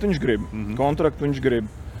spēlēt viņš grib, kontraktu viņš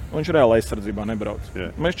grib. Viņš reāli aizsardzībā nebrauc.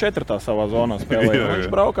 Mēs 4 savā zonā spēlējām. Viņš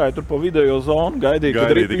braukāja tur pa vidējo zonu, gaidīja,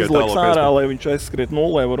 kad rīti izliks ārā, lai viņš aizskriet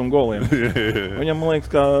 0 un goliem. Viņam, man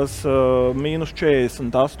liekas, ka mīnus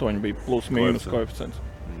 48 bija plus-mīnus koeficients.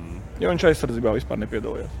 Jo viņš aizsardzībā vispār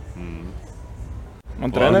nepiedalījās. Man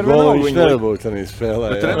treneri viņš nebūtu arī spēlē.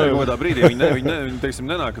 Bet treneri kādā brīdī viņi teiksim,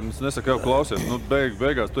 nenāk, un nesaka, jau klausies,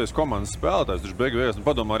 beigās tu esi komandas spēlētājs, taču beigās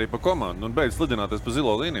padomā arī par komandu, beidz slidināties pa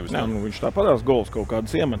zilo līniju. Viņš tāpatās gols kaut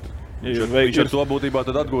kādas iemet. Viņš ar to būtībā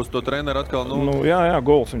tad atgūst to treneru atkal? Jā,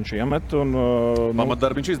 gols viņš iemet.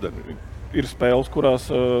 Pamatdarbu viņš izdara. Ir spēles, kurās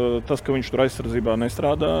tas, ka viņš tur aizsardzībā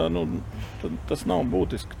nestrādā, tas nav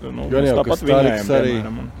būtiski. Gan jau, ka Starks arī.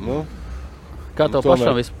 Kā tev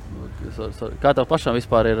pašam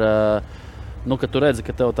vispār ir, kad tu redzi,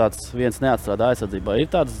 ka tev tāds viens neatstrādā aizsardzībā, ir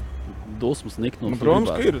tāds dusmas niknums? Protams,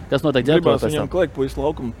 ka ir. Kas notiek ģērbtuvē pēc tam? Gribās viņam klēkpujas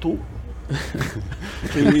laukumu tuvu.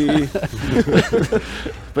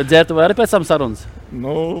 Bet ģērbtuvē arī pēc tam sarunas?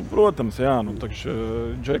 Protams, jā. Taču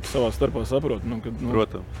Džeki savā starpā saprot,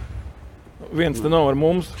 Protams. Viens te nav ar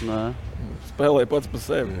mums. Spēlē pats par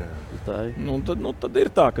sevi. Tad ir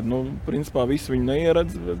tā, ka principā visi viņu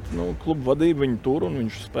neieredz, bet klubu vadība viņu tur un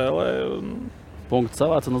viņš spēlē. Punkts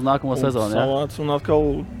savāc un uz nākamo sezonu. Savāc un atkal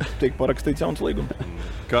tiek parakstīts jauns līgums.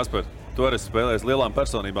 Kasper, tu arī spēlējies lielām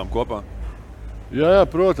personībām kopā? Jā,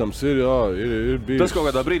 protams, ir bijis. Tas kaut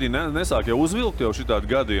kādā brīdī nesāk jau uzvilkt jau šitādi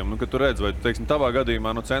gadījumi, kad tu redz, vai, teiksim, tavā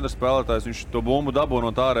gadījumā, centra spēlētājs, viņš to bumbu dabū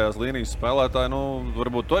no tā ārējās līnijas spēlētāja,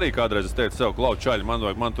 varbūt tu arī kādreiz es teicu sev, klau, čaļi,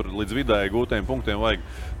 man tur līdz vidēji gūtajiem punktiem vajag,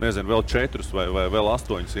 nezinu, vēl 4 vai vēl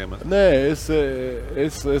 8 iemet. Nē,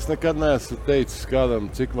 es nekad neesmu teicis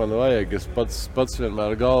kādam, cik man vajag, es pats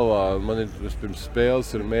vienmēr galvā, man ir pirms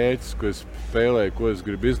spēles ir mērķis, ko es spēlēju, ko es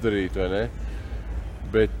gribu izdarīt, vai ne,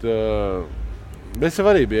 bet Es jau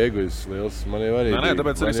arī biju egoists liels. Man jau arī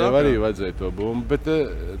vajadzēja to bumbu. Bet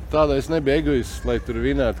tādā es nebiju egoists, lai tur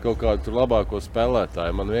vinētu kaut kādu labāko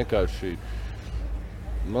spēlētāju. Man vienkārši...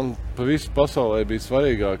 Man pa visu pasaulē bija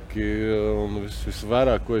svarīgāk un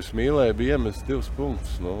visvairāk, ko es mīlēju, bija iemest 2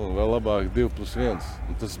 punktus. Nu, vēl labāk 2+1.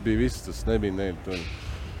 Un tas bija viss, tas nebija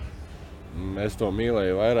Es to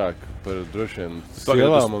mīlēju vairāk par droši vien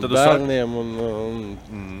sievām un bērniem un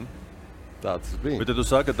tāds bija. Bet tad tu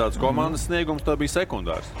saki, ka tāds komandas sniegums tā bija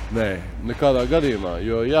sekundārs? Nē, nekādā gadījumā,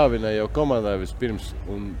 jo jāvinē jau komandai vispirms,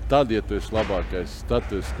 un tad, ja tu esi labākais, tad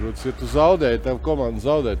tu esi krūts. Ja tu zaudēji, tev komanda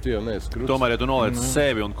zaudē, tu jau neesi krūts. Tomēr, ja tu noliec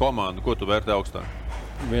sevi un komandu, ko tu vērtē augstāk?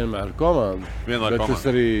 Vienmēr komandu. Vienmēr bet komandu. Es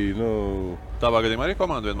arī, Tavā gadījumā arī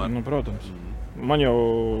komandu vienmēr? Nu, protams. Man jau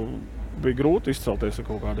bija grūti izcelties ar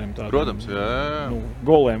kaut kādiem tādiem Protams, jā.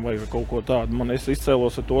 Goliem vai kaut ko tādu. Es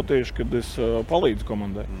izcēlos ar to tieši, kad es palīdzu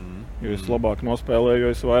komandai. Jo es labāk nospēlēju, jo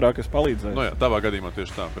es vairāk palīdzēju. Nu jā, tavā gadījumā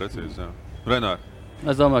tieši tā, precīzi. Jā. Renār?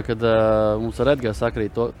 Es domāju, ka mums ar Edgars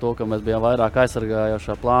sakrīt to, ka mēs bijām vairāk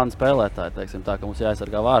aizsargājošā plāna spēlētāji. Teiksim, tā, ka mums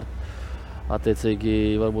jāaizsargā vārti.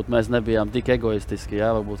 Attiecīgi, varbūt mēs nebijām tik egoistiski, jā,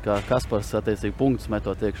 varbūt kā Kaspars attiecīgi punktus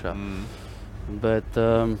metot iekšā. Bet,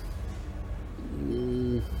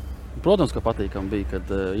 protams, ka patīkami bija,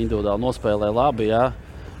 kad individuāli nospēlē labi, jā.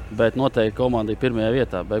 Bet noteikti komanda ir pirmajā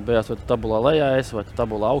vietā. Beigās vai tu tabulā lejā esi, vai tu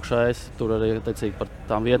tabulā augšā esi. Tur arī attiecīgi par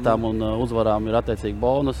tām vietām un uzvarām ir attiecīgi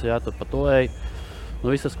bonus, jā, tur par to ej.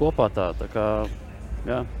 Nu, visas kopā tā kā,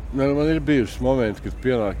 jā. Man ir bijuši momenti, kad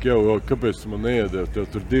pienāk jau, kāpēc man neiedeva,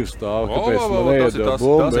 tev tur 2 stāvi, kāpēc man neiedeva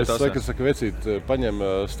bumbu. Es saku, vecīt, paņem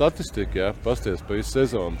statistiku, jā, pasties pa visu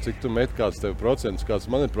sezonu, cik tu met, kāds tev procents,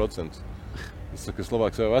 kāds man ir procents. Es saku, es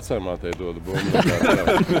labāk sev vecāmātei dodu bumbu.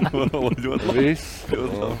 Viss.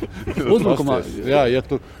 Uzbrukumā. Jā, ja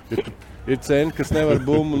tu ir centi, kas nevar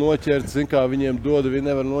bumbu noķert, zin kā viņiem doda, viņi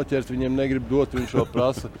nevar noķert, viņiem negrib dot, viņš vēl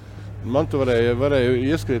prasa. Man tu varēja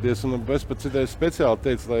ieskrieties, un es pat citreiz speciāli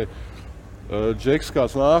teicu, lai Džeks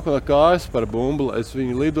kāds nāk un kājas par bumbu, es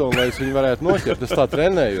viņu lido un lai es viņu varētu noķert. Es tā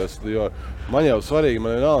trenējos, jo man jau svarīgi,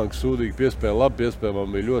 man vienalga sūdīgi piespēle, labi piespēle,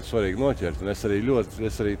 man bija ļoti svarīgi noķert. Un es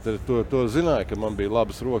arī to zināju, ka man bija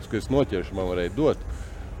labas rokas, ka es noķeršu, man varēja dot.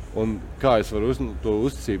 Un kā es varu to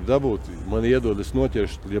uzticību dabūt, man iedod, es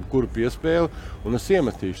noķeršu jebkuru piespēli un es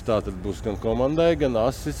iemetīšu. Tā tad būs gan komandai, gan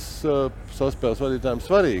asists saspēles vadītājiem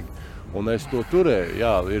svarīgi. Un es to turēju.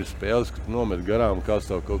 Jā, ir spēles, kad nomet garām,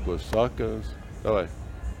 kāds tev kaut ko saka. Davai.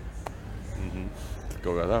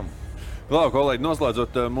 Kaut kā tā. Labi, kolēģi,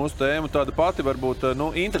 noslēdzot mūsu tēmu, tāda pati varbūt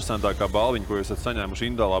interesantākā balviņa, ko jūs esat saņēmuši,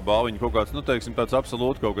 individuālā balviņa, kaut kāds, teiksim, tāds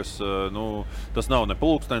absolūti kaut kas, tas nav ne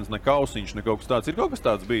pulkstenis, ne kausiņš, ne kaut kas tāds. Ir kaut kas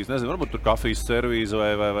tāds bijis, nezinu, varbūt tur kafijas servīze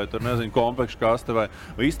vai tur, nezinu, kompekšu kaste vai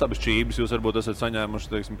istabas čības jūs varbūt esat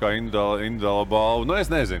saņēmuši, teiksim, kā individuālā balvu. Es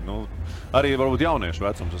nezinu, arī varbūt jauniešu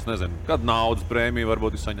vecums, es nezinu, kāda naudas prēmija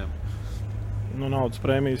varbūt jūs saņēmu. Naudas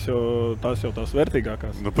prēmijas, jo tās jau tās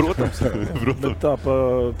vērtīgākās. Protams. Bet tā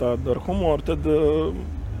ar humoru, tad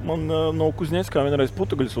man no Kuzņeckā vienreiz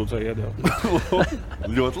putugaļu sūcēju iedeva.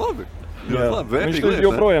 Ļoti labi. Viņš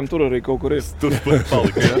joprojām tur arī kaut kur ir. Tur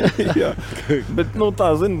palika, jā. Bet, tā,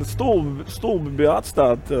 zini, stulbi bija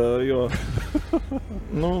atstāt, jo,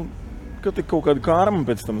 kad ir kaut kāda karma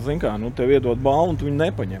pēc tam, zini kā, tev iedod balvu un tu viņu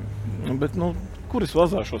nepaņem. Bet, kur es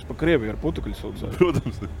vazāšos pa Krieviju ar putukaļu sūcēju?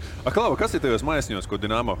 Protams. Klava, kas ir tajos maisiņos, ko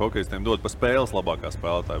Dinamo hokejistiem dod pa spēles labākā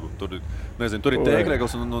spēlētāju? Tur ir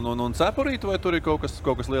tēkregls un cepurīti, vai tur ir kaut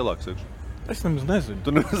kas lielāks? Es nemaz nezinu.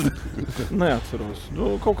 Tu neatceros.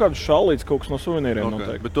 Kaut kāds šallīts, kaut kas no suvenīriem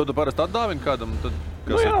noteikti. Bet to tu parasti atdāvini kādam?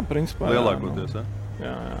 Jā, principā. Lielākoties, jā?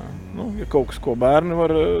 Ja kaut kas, ko bērni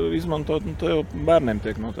var izmantot, tad bērniem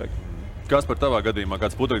tiek noteikti. Kas par tavā gadījumā?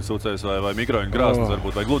 Kāds putukaļu sūcējs vai mikroņu krāsnes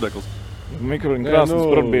varbūt, vai gludeklis? Mikroņu krāsnes,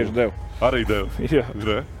 protams, bieži devu. Arī devu? Jā.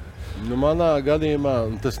 Manā gadījumā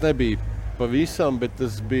tas nebija pavisam, bet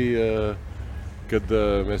tas bija, kad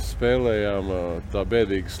mēs spēlējām tā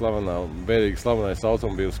bēdīgi slavenais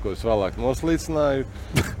automobīls, ko es vēlāk noslīcināju,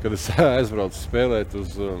 kad es aizbraucu spēlēt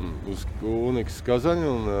uz Unikas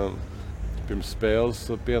Kazaņu, un pirms spēles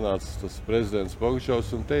pienāca tas prezidents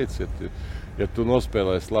Pogačovs un teica, ja tu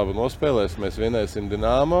nospēlēsi, labi nospēlēsi, mēs vienēsim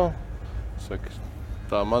Dinamo. Saka,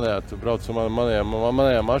 tā tu brauc ar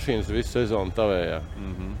manējā mašīnas visu sezonu tavējā.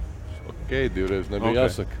 Divreiz nebija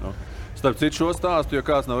jāsaka. Starp citu šo stāstu, ja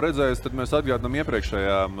kāds nav redzējis, tad mēs atgādinām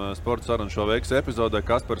iepriekšējā sporta sarunu šo veiks epizodē.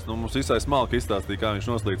 Kaspars mums visai smalki izstāstīja, kā viņš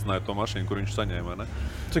noslīcināja to mašīnu, kur viņš saņēma, ne?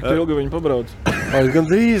 Cik ilgi viņi pabrauc?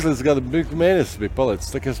 Gan drīz līdz gada mēnesis bija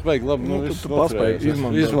palicis, tā kā es baigi labi, tu paspēji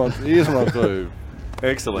izmantoju.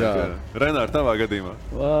 Ekscelenti. Renār, tavā gadījumā?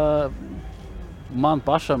 man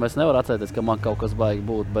pašam es nevaru atcerēties, ka man kaut kas baigi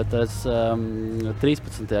būt, bet es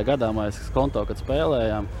 13. gadā mēs konto, kad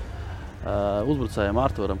spēlējām, uzbrucējiem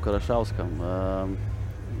Artūram Karašauskam.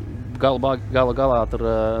 Gala galā tur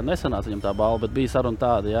nesanāca viņam tā balva, bet bija saruna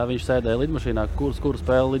tāda, jā, viņš sēdēja lidmašīnā, kuru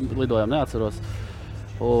spēli lidojām, neatceros.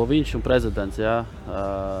 Viņš un prezidents, jā,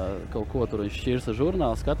 kaut ko tur viņš šķirs ar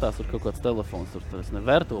žurnālu, skatās, tur kaut kāds telefons, tur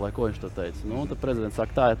Vertu, vai ko viņš tur teica. Nu, un tad prezidents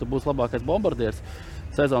saka tā, ja tu būsi labākais bombardieris,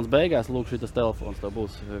 sezonas beigās, lūk, šitas telefons tev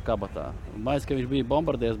būs kabatā. Maiz, ka viņš bija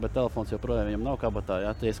bombardieris, bet telefons joprojām viņam nav kabatā,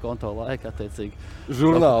 jā, ties konto laika, attiecīgi.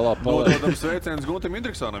 Žurnālā palīdz. Nododam sveicienus Guntim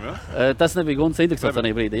Indriksonam, jā? Tas nebija Guntis Indriksons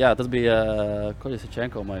arī brīdī, jā, tas bija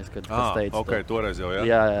Koļasičenko maiz, kad teica. Ok, toreiz jau, jā?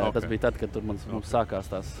 Jā, okay. Tas bija tad, kad tur mums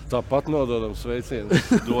sākās tās. Tāpat nododam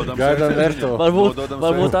sveicienus. Gaidām Vertu.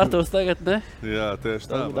 Varbūt Artūrs tagad, ne? Jā,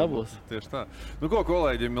 tieši tā. Dabūs. Tieši tā. Nu ko,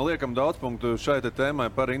 kolēģi, liekam daudz punktu šai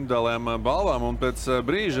tēmai par individuālajām balvām un pēc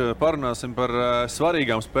brīža parunāsim par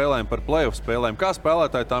svarīgām spēlēm, par play-off spēlēm. Kā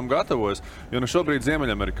spēlētāji tām gatavojas? Jo šobrīd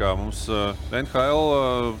Ziemeļamerikā mums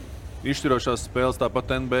NHL izšķirošās spēles,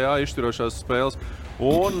 tāpat NBA izšķirošās spēles.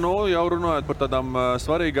 Un, jau runājot par tādām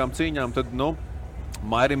svarīgām cīņām, tad,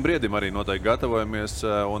 Mairim Briedim arī noteikti gatavojamies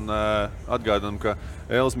un atgādinām, ka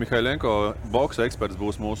Elis Mihaiļenko, boksa eksperts,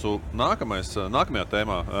 būs mūsu nākamajā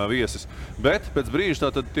tēmā viesis. Bet pēc brīža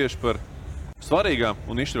tātad tieši par svarīgām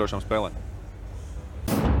un izšķirošām spēlēm.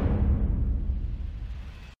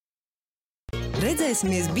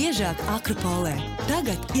 Redzēsimies biežāk Akropolē.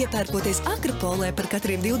 Tagad, iepērkoties Akropolē par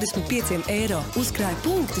katriem 25 eiro, uzkrāj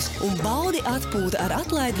punktus un baudi atpūtu ar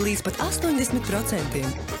atlaidi līdz pat 80%.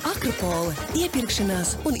 Akropole –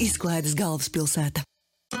 iepirkšanās un izklaides galvaspilsēta.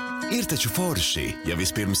 Ir taču forši, ja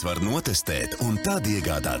vispirms var notestēt un tad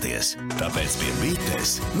iegādāties. Tāpēc pie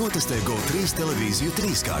Bites notestē GO3 televīziju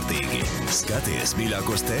trīskārtīgi. Skaties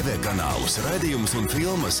mīļākos TV kanālus, raidījumus un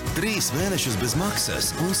filmas 3 mēnešus bez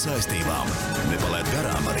maksas un saistībām. Nepalaid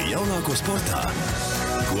garām arī jaunāko sportā.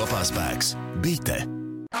 Kopā spēks. Bite.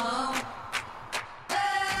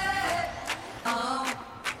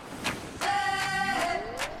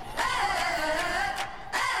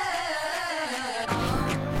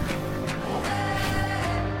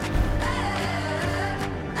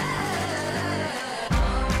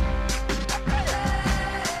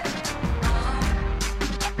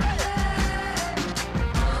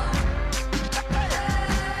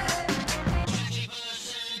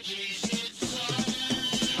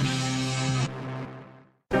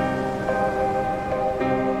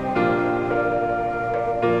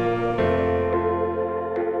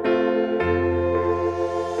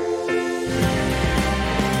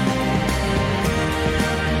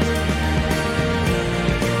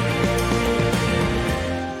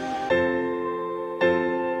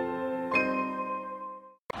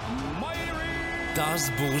 Tas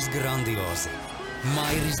būs grandiozi.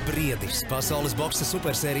 Mairis Briedis pasaules boksa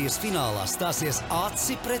supersērijas finālā stāsies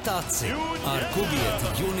aci pret aci ar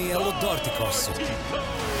kubieti Junielu Dortikosu.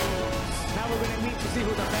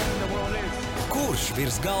 Kurš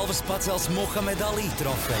virs galvas pacels Muhamed Ali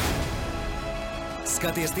trofeju?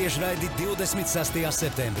 Skaties tiešraidi 26.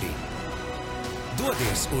 septembrī.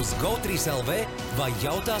 Dodies uz GO3LV vai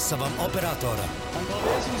jautā savam operatoram.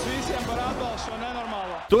 Paldies jums visiem par atbalstu šo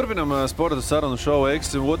nenormālo. Turpinam sporta sarunu šovu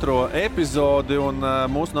otro epizodi, un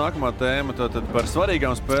mūsu nākamā tēma tātad par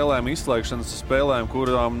svarīgām spēlēm, izslēgšanas spēlēm,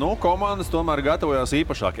 kurām komandas tomēr gatavojās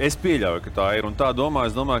īpašāk. Es pieļauju, ka tā ir, un tā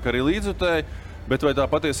domāju, ka arī līdzjutēji, bet vai tā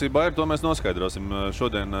patiesībā ir, to mēs noskaidrosim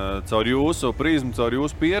šodien caur jūsu prizmu, caur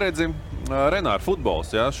jūsu pieredzi. Renār,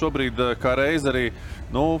 futbols, jā, šobrīd kā reiz arī,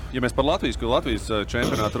 ja mēs par Latvijas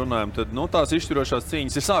čempionātu runājam, tad tās izšķirošās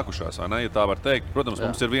cīņas ir sākušās, vai ne, ja tā var teikt. Protams, jā.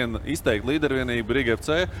 Mums ir viena izteikta līdervienība Riga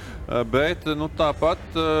FC, bet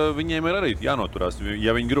tāpat viņiem ir arī jānoturās,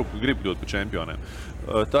 ja viņi grib kļūt par čempioniem.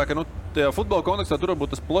 Tā ka, tajā futbola kontekstā tur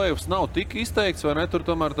varbūt tas play-offs nav tik izteikts, vai ne, tur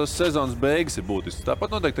tomēr tas sezonas beigas ir būtisks.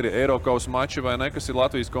 Tāpat noteikti arī Eirokausa mači, vai ne, kas ir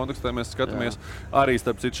Latvijas kontekstā, mēs skatāmies. Jā. Arī,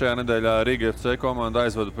 starp citu, šajā nedēļā Riga FC komanda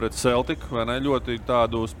aizvada pret Celtic, vai ne, ļoti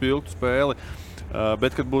tādu spilgtu spēli.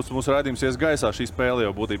 Bet, kad būs mūsu raidījums ies gaisā, šī spēle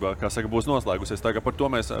jau būtībā, kā saka, būs noslēgusies. Tā kā par to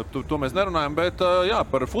mēs nerunājam, bet jā,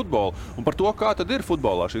 par futbolu. Un par to, kā tad ir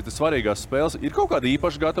futbolā šīs svarīgās spēles. Ir kaut kāda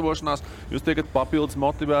īpaša gatavošanās, jūs tiekat papildus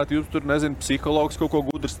motivēti, jūs tur, psihologs kaut ko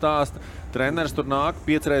gudri stāsta, treneris tur nāk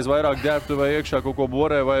 5 reizes vairāk ģērbtu vai iekšā kaut ko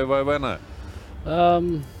borē vai nē?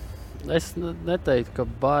 Es neteiktu, ka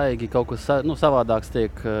baigi kaut kas savādāks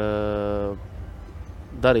tiek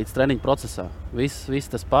darīts treniņu procesā.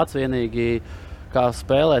 Viss tas pats, vienīgi kā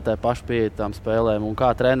spēlētāji paši pieeja tām spēlēm un kā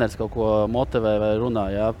treneris kaut ko motivē vai runā.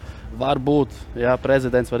 Jā. Varbūt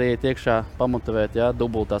prezidents var iet iekšā, pamotivēt,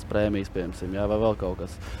 dubultās prēmijas, piemēram, vai vēl kaut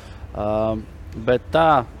kas. Bet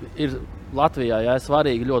tā ir Latvijā, ja ir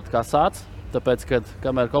svarīgi ļoti kā sāc, tāpēc, kad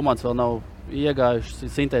kamēr komandas vēl nav iegājuši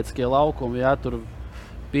sintētiskie laukumi, jā, tur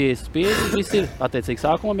 50 viss ir. Attiecīgi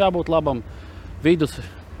sākumam jābūt labam, vidus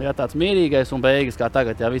jā, tāds mierīgais un beigas kā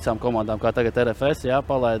tagad, jā, visām komandām, kā tagad RFS, jā,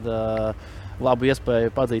 palaid labu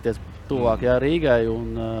iespēju padzīties tuvāk jā, Rīgai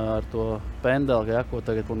un ar to pendeli, jā, ko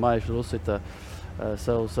tagad un Maiša uzsita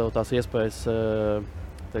sev tās iespējas,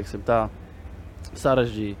 teiksim tā,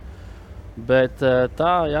 sarežģīja. Bet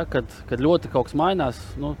tā, ja, kad ļoti kaut kas mainās,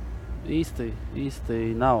 nu, īsti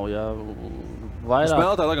nav. Ja, vairāk...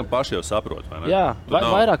 Spēlētāji laikam paši jau saprot, vai ne? Jā,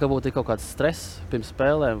 vairāk būtu kaut kāds stress pirms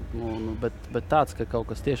spēlēm, bet tāds, ka kaut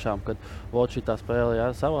kas tiešām, kad vot šitā spēle jā,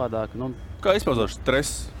 savādāk. Nu... Kā izpauzās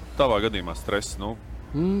stress? Tavā gadījumā stress, nu?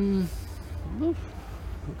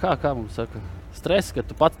 Kā mums saka? Stress, ka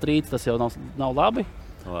tu pats trīc, tas jau nav labi.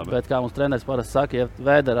 Bet, kā mums treneris parasti saka, ja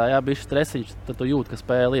vēderā jā, bišķi stresiņš, tad tu jūt, ka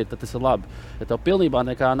spēle ir, tad tas ir labi. Ja tev pilnībā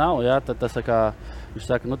nekā nav, jā, tad tas, kā viņš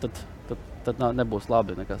saka, nu, tad nebūs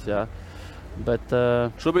labi nekas, jā. Bet...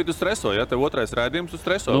 Šobrīd tu streso, ja? Tev otrais raidījums tu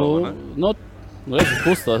streso, vai ne? Nu, es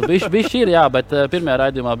pustos. Bišķi ir, jā, bet pirmajā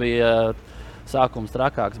raidījumā bija sākums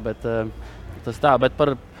trakāks, bet tas tā, bet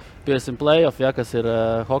par, piemēram, play-off, jā, kas ir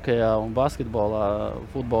hokejā un basketbolā,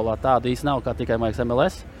 futbolā, tāda īsti nav kā tikai mājas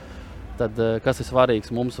MLS. Tad, kas ir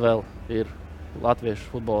svarīgs mums vēl ir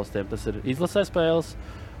latviešu futbolistiem, tas ir izlasē spēles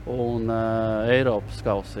un Eiropas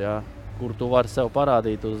kausi, jā, kur tu vari sev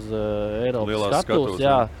parādīt uz Eiropas skatus.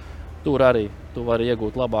 Jā, tur arī tu vari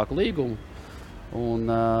iegūt labāku līgumu. Un,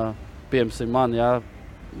 piemēram, man, jā,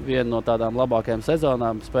 viena no tādām labākajām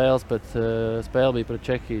sezonām spēle bija pret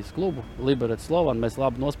Čehijas klubu, Liberec Slovan. Mēs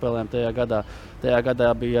labi nospēlējām tajā gadā. Tajā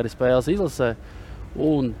gadā bija arī spēles izlasē.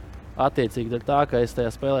 Un attiecīgi dēļ tā, ka es tajā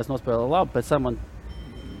spēlēs nospēlēju labi, pēc tam man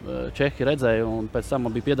Čehi redzēja un pēc tam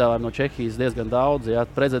man bija piedāvājumi no Čehijas diezgan daudz. Jā.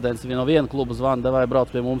 Prezidents no viena kluba zvana, devāja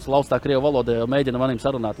brauc pie mums laustā krievu valodā, jo mēģina manim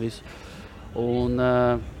sarunāt visu. Un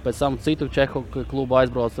pēc tam citu Čehu klubu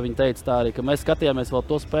aizbrauca, viņi teica tā arī, ka mēs skatījāmies vēl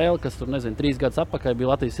to spēli, kas tur, 3 gadus atpakaļ bija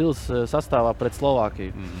Latvijas Ilas sastāvā pret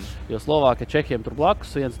Slovākiju. Jo Slovākija Čehiem tur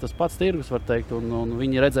blakus, viens tas pats tirgus, var teikt, un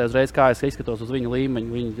viņi redzēja uzreiz, kā es izskatos uz viņu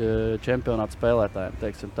līmeņu, viņu čempionātu spēlētājiem,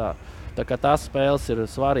 teiksim tā. Tā kā tās spēles ir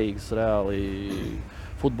svarīgas reāli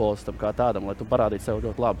futbolistam kā tādam, lai tu parādītu sev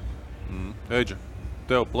ļoti labi. Eidža,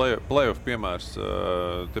 tev play-off piemērs,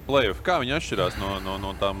 te play-off, kā viņi atšķirās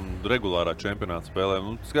no tām regulārā čempionāta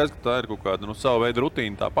spēlēm? Nu, skaidrs, ka tā ir kaut kāda savu veidu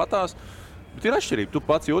rutīna tāpatās, bet ir atšķirība. Tu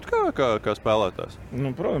pats jūti kā spēlētājs?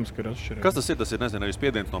 Nu, protams, ka ir atšķirība. Kas tas ir? Tas ir, nezinu, arī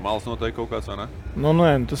spiediens no malas noteikti kaut kāds, vai ne? Nu,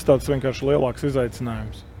 nē, tas tāds vienkārši lielāks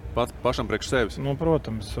izaicinājums. Pašam priekš sevis? Nu,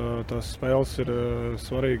 protams, tās spēles ir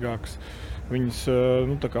svarīgākas. Viņas,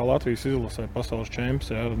 nu, tā kā Latvijas izlasē pasaules čemps,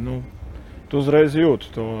 jā, nu, tu uzreiz jūti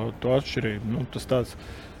to atšķirību. Nu, tas tāds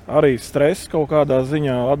arī stress kaut kādā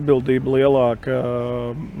ziņā, atbildība lielāka.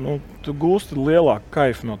 Nu, tu gūsti lielāku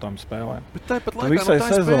kaifu no tām spēlēm. Bet tāpat laikā no tā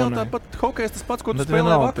spēle, tāpat hokejs tas pats, ko tu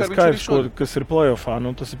spēlē vakar. Tas kaifs, kas ir play-offā,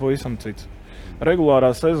 nu, tas ir pavisam cits. Regulārā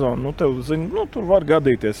sezona, nu, tev, tur var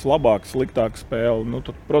gadīties labāka, sliktāka spēle. Nu,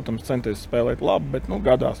 tu, protams, centies spēlēt labi, bet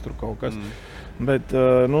gadās tur kaut kas. Bet,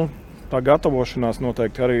 nu, tā gatavošanās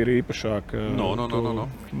noteikti arī ir īpašāka.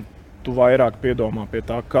 Tu vairāk piedomā pie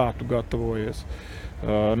tā, kā tu gatavojies.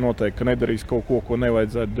 Noteikti, ka nedarīs kaut ko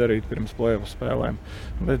nevajadzētu darīt pirms play-off spēlēm.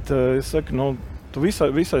 Bet es saku, nu, tu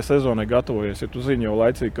visai sezonai gatavojies, ja tu zini jau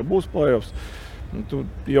laicīgi, ka būs play-offs. Tu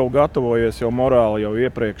jau gatavojies, jau morāli, jau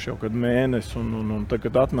iepriekš, jau kad mēnesi, un tad,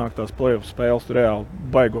 kad atnāk tās play-off spēles, tu reāli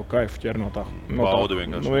baigo kaifu ķer no tā. Baudu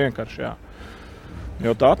vienkārši. Nu, vienkārši, jā.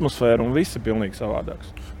 Jo tā atmosfēra un viss ir pilnīgi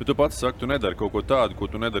savādāks. Bet tu pats saki, tu nedari kaut ko tādu,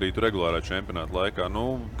 ko tu nedarītu regulārā čempionāta laikā.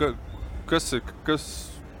 Nu, kas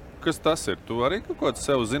tas ir? Tu arī kaut kāds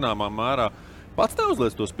sev zināmā mērā pats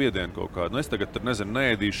neuzliec to spiedienu kaut kādu. Nu, es tagad, nezinu,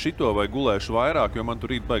 neēdīšu šito vai gulēšu vairāk, jo man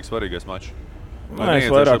tur rīt baigs svarīgais mačs. Nē,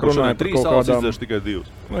 es vairāk runāju par kaut kādām, tikai 2.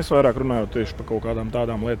 Es vairāk runāju tieši par kaut kādām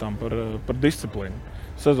tādām lietām, par disciplīnu.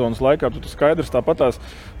 Sezonas laikā tu skaidrs tāpatās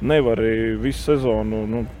nevari visu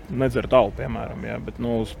sezonu nedzert alu, piemēram, jā, bet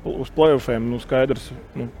uz play-offiem skaidrs,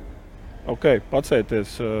 ok,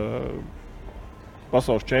 pacēties,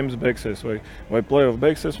 pasaules čemps beigsies vai play-off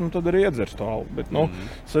beigsies, tad arī iedzers to alu. Bet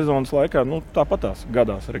sezonas laikā tāpatās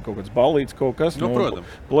gadās arī kaut kāds ballīts, kaut kas.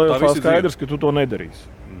 Play-offā skaidrs, ka tu to nedarīsi.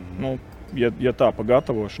 Ja tā pa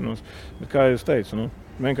gatavošanos, bet kā es teicu,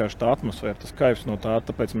 vienkārši tā atmosfēra, tas kaifs no tā,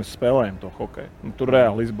 tāpēc mēs spēlējam to hokeju. Tur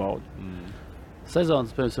reāli izbaudi.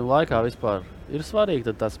 Sezonas, piemēram, laikā vispār ir svarīgi,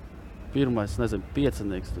 tad tās pirmais,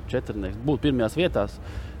 piecinieks, četrnieks būt pirmajās vietās,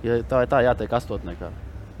 ja tā jātiek astotniekā.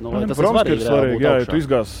 Tas protams, ir svarīgi, ja tu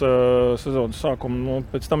izgās sezonas sākumu,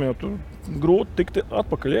 pēc tam jau tu grūti tikt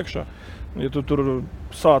atpakaļ iekšā. Ja tu tur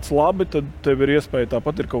sāc labi, tad tev ir iespēja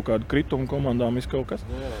tāpat ir kaut kāda krituma komandām, kaut kas.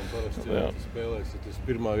 Nu jā, un parasti, ja tu spēlēsi, ja tu esi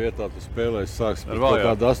pirmā vietā, tu spēlēsi, sāks Ar kaut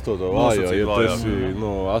kādu 8. vājā. Ja tu esi, vājāk.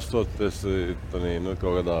 8, tu esi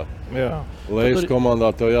kaut kādā lejas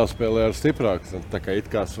komandā, tev jāspēlē ar stiprāks. Tā kā it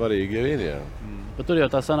kā svarīgi jau ir, jā. Bet tur jau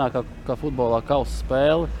tā sanāk, kā futbolā kausa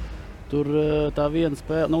spēle. Tur tā viena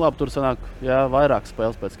spēle, nu labi, tur sanāk, jā, vairāk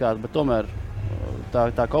spēles pēc kāda, bet tomēr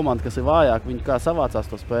tā komanda, kas ir vājāka, viņi kā savācās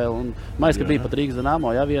to spēli. Un man liekas, ka bija pat Rīgas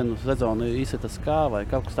Dinamo, ja vienu sezonu izsitas kā vai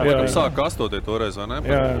kaut kas tāds. Jā, sāk 8. toreiz, vai ne?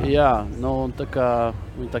 Jā, nu tā kā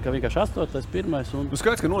vienkārši 8. pirmais. Un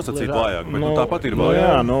skaidrs, ka nosacīt vājāk, bet tāpat ir vājāk.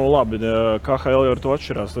 Jā, nu labi, KHL jau ar to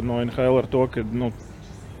atšķirās. Tad no NHL ar to, ka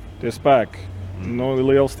tie spēki,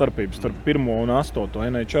 liela starpība starp 1. un 8.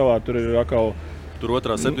 NHL tur ir atkal. Tur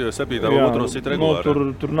 7. otro sit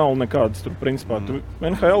regulāri. Tur nav nekādas, principā.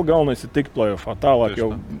 NHL galvenais ir tikt play-offā. Tālāk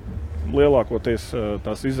jau lielākoties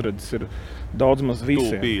tās izredzes ir daudz maz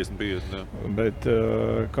visiem. 50, jā. Bet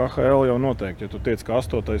KHL jau noteikti, ja tu tiec kā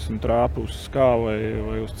 8. un trāpi uz SKA vai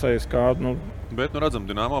uz CSKA, Bet, redzam,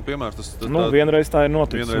 Dinamo piemērs. Vienreiz tā ir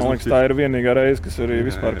noticis. Man liekas, tā ir vienīgā reize, kas arī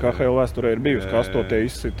vispār KHL vēsturē ir bijusi, ka 8.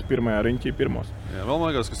 izsita pirmajā riņķī pirmos. Jā, vēl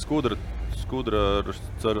man liekas, ka Skudra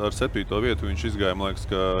ar 7. vietu viņš izgāja, man liekas,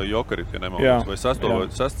 ka Jokerit, ja nemaldos, vai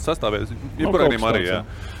 6. vietu. Jebkurēniem arī, jā.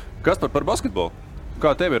 Kas par basketbolu?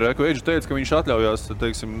 Kā tev ir? Ko Eģi teica, ka viņš atļaujās,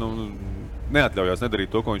 teiksim, neatļaujās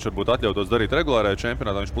nedarīt to, ko viņš varbūt atļautos darīt regulārajā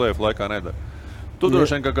čempionātā, viņš play-off laikā nedara. Tu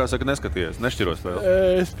droši vien, kā saka, neskaties, nešķiros vēl.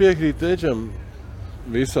 Es piekrītu Eģam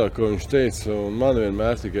visā, ko viņš teica, un man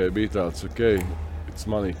vienmēr tikai bija tāds, it's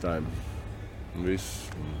money time.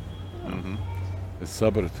 Viss. Es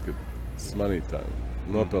sapratu, ka it's money time.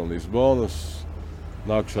 Nopelnīs bonus.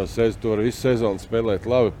 Nākušā sezona, visu sezonu spēlēt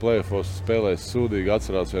labi, play-offos spēlēs sūdīgi,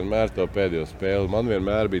 atcerās vienmēr to pēdējo spēli. Man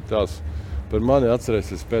vienmēr bija tās, par mani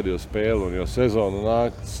atcerēsies pēdējo spēli, un jo sezona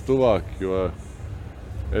nāks tuvāk, jo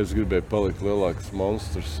es gribēju palikt lielāks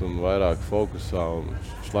monstrs un vairāk fokusā, un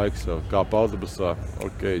šlaiks jau kāp autobusā,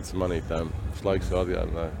 it's money time, šlaiks jau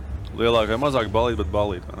atgādināja. Lielāk vai mazāk balīt, bet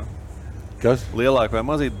balīt, vai ne? Kas? Lielāk vai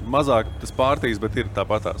mazāk tas pārtīs, bet ir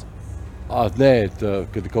tāpatās. Nē,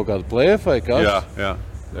 kad ir kaut kāda play-off vai kas? Jā.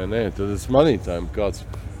 Nē, tad tas money time kāds.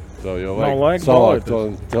 Tev jau vajag savākt,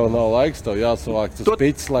 tev nav laiks, tev jāsavākt tas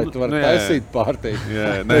pits, lai tu vari taisīt pārtīt.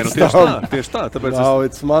 Tieši tā. Tāpēc nav,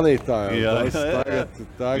 it's money time.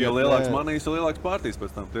 Tagad, ja lielāks manijas, jo lielāks pārtīs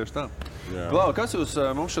pēc tam, tieši tā. Klau, kas jūs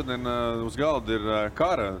mums šodien uz galda ir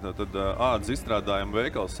kara, tad ādas izstrādājuma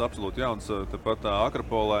veikals, absolūti jauns, tepat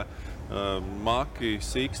Akropolē, maki,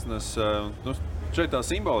 siksnas, šeit tā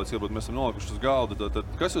simboliski, varbūt mēs esam nolikuši uz galda, tad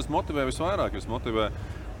kas jūs motivē visvairāk? Jūs motivē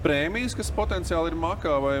prēmijas, kas potenciāli ir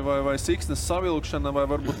makā, vai siksnas savilkšana, vai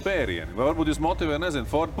varbūt pērieni? Vai varbūt jūs motivē,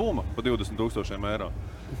 Ford Puma pa 20,000 eiro?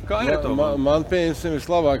 Kā ir to? Man pieņemsim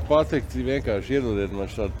vislabāk patikt, vienkārši iedodiet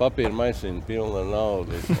man šādu papīra maisiņu pilnu ar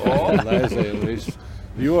naudu. Aizēju visu.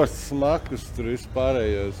 Jostas, makus, tur visu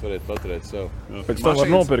pārējo jūs varētu paturēt sev. Pēc tam var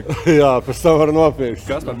nopirkt. Jā, pēc tam var nopirkt.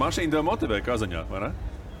 Kas par mašīnu tev motivē Kazaņā, vai ne?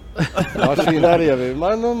 Mašīna arī jau ir.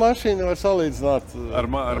 Mašīna var salīdzināt ar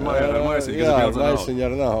maisiņu, jā, ar maisiņu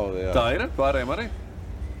ar naudu. Jā. Tā ir? Pārējiem arī?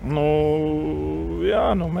 Jā,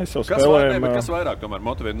 mēs jau spēlējam. Kas vairāk tomēr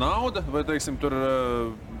motivē? Nauda vai, teiksim, tur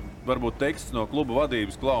varbūt teksts no kluba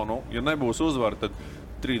vadības, Klau, ja nebūs uzvara, tad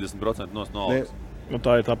 30% no algas.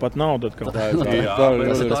 Tā ir tāpat nauda. Tā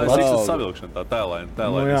ir siksnas savilkšana, tā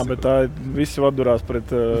tēlaina. Jā, bet tā visi vadurās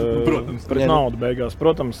pret naudu beigās.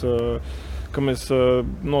 Protams, ka mēs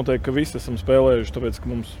noteikti ka visi esam spēlējuši, tāpēc, ka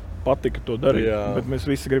mums patika to darīt, bet mēs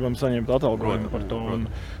visi gribam saņemt atalgojumu par to.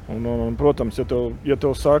 Un, protams, ja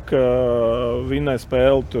tev saka, vinnē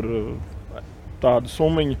spēli tur tādu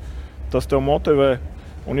summiņu, tas tev motivē.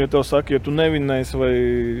 Un, ja tev saka, ja tu nevinnēsi vai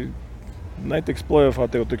netiks play-offā,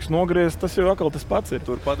 tev tiks nogriezt, tas jau atkal tas pats ir.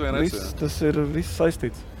 Turpat vien tas ir viss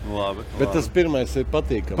saistīts. Labi. Bet tas pirmais ir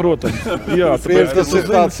patīkami. Protams. Jā, tas ir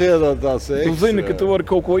tāds iedotās ekstra. Tu zini, ka tu vari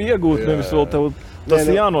kaut ko iegūt, nevis vēl tev tas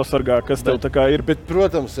ir jānosargā, kas tev tā kā ir. Bet,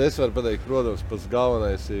 protams, es varu pateikt, pats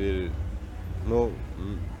galvenais ir,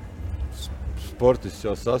 sportists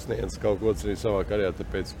jau sasniedz kaut ko arī savā karjerā,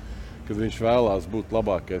 tāpēc, kad viņš vēlās būt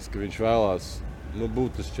labākais, ka viņš vēlās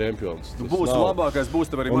būt tas čempions. Būs labākais, būs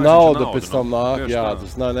tev arī maisiņš nauda. Pēc tam nāk,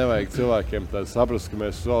 tas nevajag cilvēkiem saprast, ka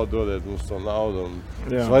mēs vēl dodiet mums to naudu.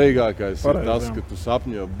 Svarīgākais ir tas, ka tu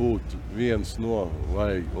sapņo būt viens no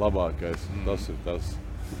vai labākais. Tas ir tas.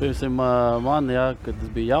 Pirmsim, man, kad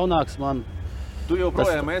es biju jaunāks, Tu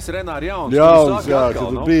joprojām esi Renāri jauns. Jauns, jā,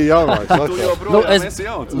 kad bija jaunāks. Tu joprojām esi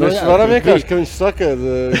jauns. Mēs varam vienkārši, ka viņš saka,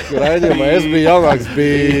 ka raidījumā es biju jaunāks,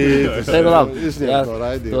 bija izņemt no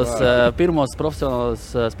raidījuma. Tos pirmos profesionālos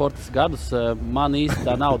sportas gadus man īsti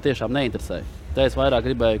tā nav tiešām neinteresēja. Te es vairāk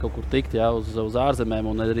gribēju kaut kur tikt uz ārzemēm,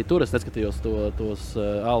 un arī tur es neskatījos tos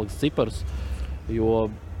algas ciparus. Jo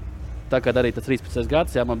tā, kad arī tas 13.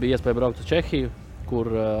 gads, man bija iespēja braukt uz Čehiju, kur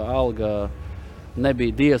alga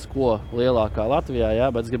nebija diezko lielākā Latvijā,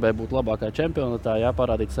 bet es gribēju būt labākajā čempionātā,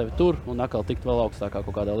 parādīt sevi tur un atkal tikt vēl augstākā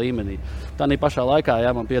kaut kādā līmenī. Tādā pašā laikā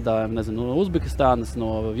man piedāvājumi no Uzbekistānas,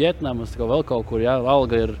 no Vietnamas, vēl kaut kur,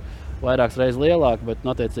 alga ir vairākas reizes lielāka, bet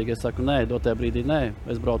attiecīgi es saku, nē, dotajā brīdī nē,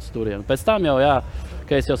 es braucu uz turienu. Pēc tam jau,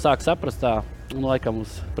 ka es jau sāku saprast tā, laikam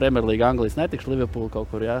uz Premier League Anglijas netikšu, Liverpool kaut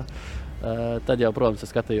kur, tad jau, protams, es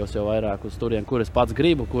skatījos jau vairāk uz turienu, kur es pats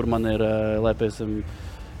gribu, kur man ir, lai pēc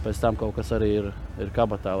tam kaut kas arī ir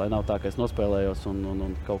kabatā, lai nav tā, ka es nospēlējos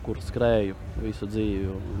un kaut kur skrēju visu dzīvi.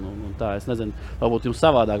 Un tā, es nezinu, varbūt jums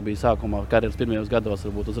savādāk bija sākumā karjeras pirmajos gados,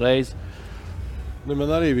 varbūt uzreiz.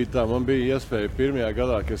 Man arī bija tā, man bija iespēja pirmajā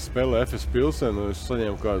gadā, kad es spēlēju FS Pilsenu, es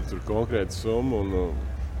saņēmu kādu konkrētu summu, un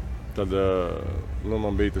tad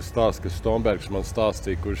man bija tas stāsts, ka Stombergs man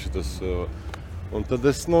stāstīja, kurš ir tas, un tad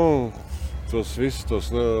es, tos visus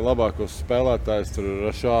tos labākos spēlētājus, tur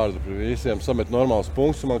Rašārdu, visiem samet normāls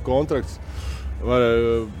punkts, un man kontrakts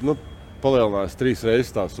varēja, palielinājās 3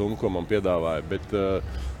 reizes tā summa, ko man piedāvāja, bet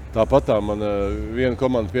tāpat man viena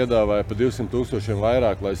komanda piedāvāja pa 200,000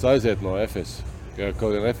 vairāk, lai es aizietu no FS.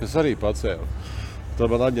 Kaut gan FS arī pacēla.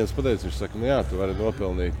 Tad man aģents pateica, viņš saka, jā, tu vari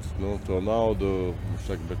nopelnīt to naudu. Viņš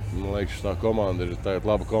saka, bet man liekas, tā komanda ir tagad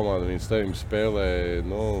laba komanda, viņas tevim spēlē,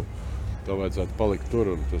 tev vajadzētu palikt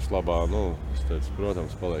tur. Un tas labā, es teicu,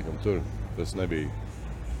 protams, paliekam tur. Tas nebija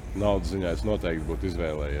naudas ziņā, es noteikti būtu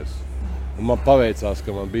izvēlējies. Un man paveicās,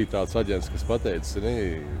 ka man bija tāds aģents, kas pateica,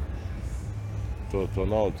 to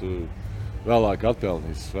naudu vēlāk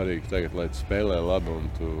atpelnīs. Svarīgi tagad, lai tu spēlē labi.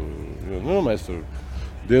 Mēs tur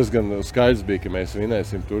diezgan skaidrs bija, ka mēs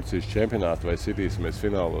vinēsim Turcijas čempionātu vai sitīsimies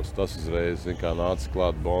finālos. Tas uzreiz nāca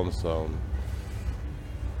klāt bonusā.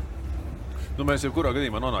 Mēs jebkurā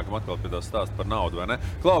gadījumā nonākam atkal pie tā stāsta par naudu, vai ne?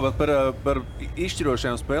 Klau, par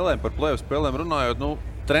izšķirošajām spēlēm, par play-off spēlēm runājot,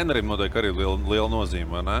 trenerim noteikti arī liela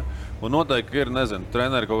nozīme, vai ne? Un noteikti ir,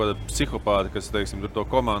 treneri kaut kāda psihopāti, kas, tur to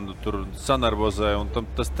komandu tur sanarvozē, un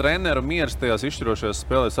tas treneru miers tajās izšķirošajās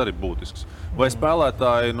spēlēs arī būtisks. Vai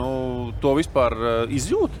spēlētāji, to vispār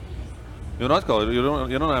izjūt? Jo atkal, ja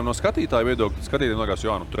runājam no skatītāja viedokļa, skatītājiem liekas,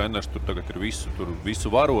 treneris tur tagad ir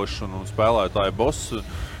visu varošs un spēlētāja boss.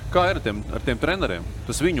 Kā ir ar tiem treneriem?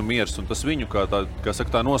 Tas viņu miers un tas viņu, kā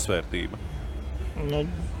saka, tā nosvērtība?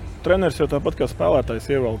 Treneris jau tāpat kā spēlētājs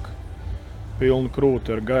ievelk pilnu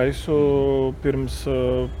krūti ar gaisu pirms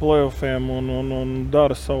play-offiem un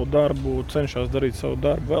dara savu darbu, cenšas darīt savu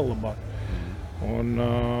darbu vēl labāk. Un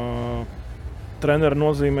trenera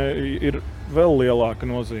nozīmē ir vēl lielāka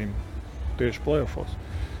nozīme tieši play-offos.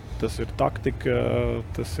 Tas ir taktika,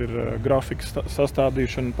 tas ir grafikas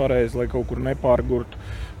sastādīšana pareizi, lai kaut kur nepārgurtu,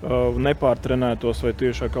 nepārtrenētos vai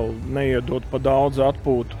tieši atkal neiedot pa daudz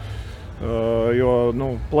atpūtu. Jo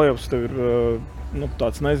play-offs tev ir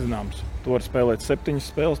tāds nezināms. Tu vari spēlēt 7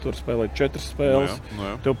 spēles, tu vari spēlēt 4 spēles.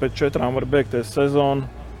 Tev pēc 4 var beigties sezona,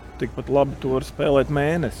 tikpat labi tu vari spēlēt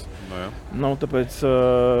mēnesi. Tāpēc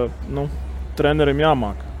trenerim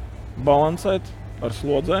jāmāk balansēt ar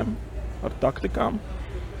slodzēm, ar taktikām.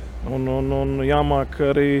 Un jāmāk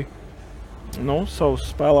arī savus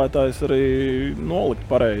spēlētājus arī nolikt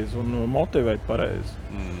pareizi un motivēt pareizi.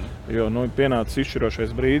 Jo pienācis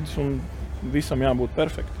izšķirošais brīdis un visam jābūt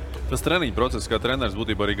perfekti. Tas treniņu process, kā treneris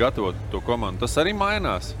būtībā arī gatavot to komandu, tas arī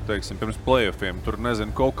mainās, pirms play-offiem. Tur,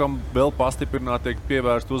 kaut kam vēl pastiprināt, tiek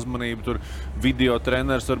pievērst uzmanību, tur video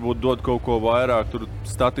treneris varbūt dod kaut ko vairāk, tur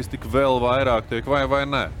statistika vēl vairāk tiek vai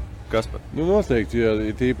nē? Kaspar? Noteikti, ja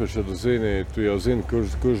tīpaši, tu jau zini,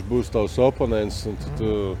 kurš būs tavs oponents, un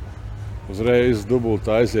tu uzreiz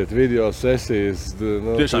dubultā aiziet video sesijas. Tu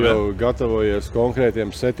jau gatavojies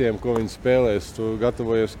konkrētiem setiem, ko viņi spēlēs. Tu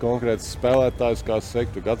gatavojies konkrētus spēlētājus, kā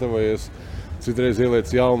sekt. Tu gatavojies citreiz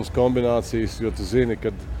ieliec jaunas kombinācijas, jo tu zini,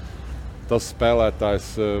 ka tas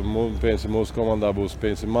spēlētājs mūsu komandā būs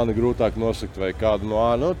mani grūtāk nosakt vai kādu no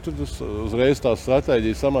ārā. Tad uzreiz tā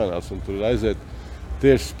stratēģija samainās un tur aiziet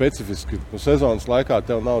tieši specifiski. Sezonas laikā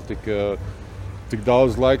tev nav tik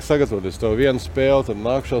daudz laika sagatavoties. Tev viena spēle, tad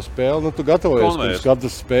nākušā spēle. Tu gatavojies pirms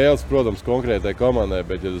katras spēles, protams, konkrētai komandai,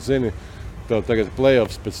 bet, ja tu zini, tev tagad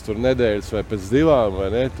play-offs pēc nedēļas vai pēc 2, vai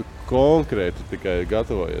ne, tu konkrēti tikai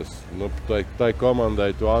gatavojies. Tai komandai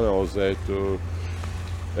tu analizē,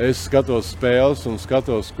 Es skatos spēles un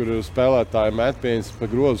skatos, kur spēlētāji met pieņas pa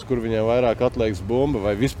grozu, kur viņiem vairāk atliekas bumba,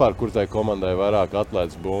 vai vispār, kur tai komandai vairāk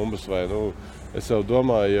atlētas bumbas, vai, es jau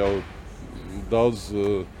domāju jau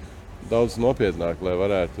daudz nopietnāk, lai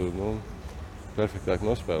varētu, perfektāk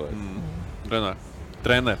nospēlēt.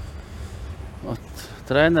 Trener.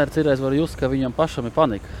 Treneris cirreiz var just, ka viņam pašam ir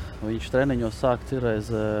panika. Viņš treniņos sāk cirreiz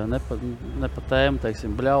ne pa tēmu,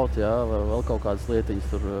 teiksim, bļaut, jā, vai vēl kaut kādas lietiņas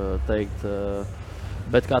tur teikt.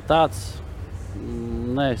 Bet kā tāds,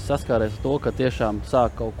 saskāries ar to, ka tiešām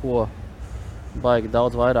sāk kaut ko baigi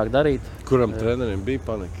daudz vairāk darīt. Kuram trenerim bija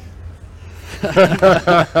panika?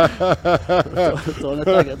 To ne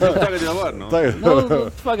tagad. Tagad jau var,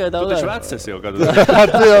 Pagaidām Tu taču vecs jau kādu.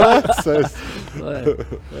 Tu jau vecs.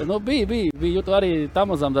 Bija arī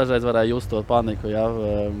Tamazam dažreiz varēja just to paniku, jā,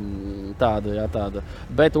 tāda.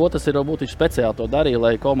 Bet otrs ir būt viņš speciāli to darīja,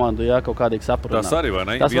 lai komandu, jā, kaut kādīgi saprunā. Tas arī, vai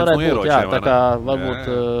ne? Tas varētu būt, jā, tā kā varbūt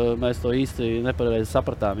mēs to īsti nepareizi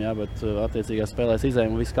sapratām, jā, bet attiecīgās spēlēs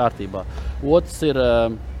izējām un viss kārtībā. Otrs ir,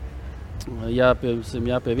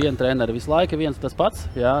 pie viena trenera visu laiku viens tas pats,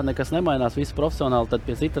 jā, nekas nemainās, visi profesionāli, tad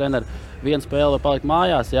pie cita trenera viena spēle var palikt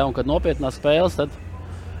mājās, jā, un kad nopietnās spēles, tad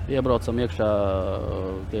iebraucam iekšā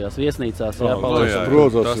tajās viesnīcās, jā,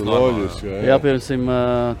 loģiski, jā,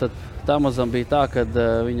 piemēram, tad Tamazam bija tā, ka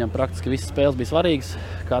viņam praktiski visas spēles bija svarīgas,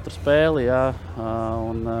 katru spēli, jā,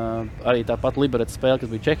 un arī tāpat Liberetes spēle, kas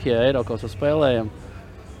bija Čehijā, Eirokausā spēlējam.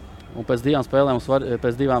 Un pēc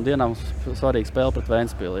divām dienām svarīga spēle pret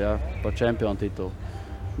Ventspili, jā, par čempionu titulu.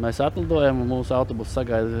 Mēs atlidojam un mūsu autobusu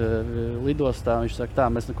sagaida lidostā. Viņš saka, tā,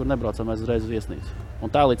 mēs nekur nebraucam, mēs uzreiz uz viesnīcu. Un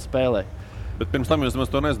tā līdz spēlē. Bet pirms tam jūs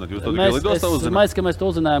to nezināt, jūs to tikai lidostā uzzināt? Mēs to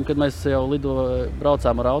uzzinājām, kad mēs jau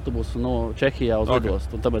braucām ar autobusu Čehijā uz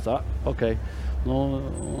lidostu. Un tāpēc,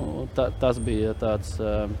 tas bija tāds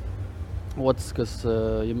otrs, kas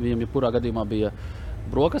viņam jebkurā gadījumā bija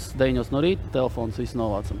brokas, 9 no rīta, telefons viss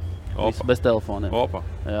novācam. Viss bez telefoniem.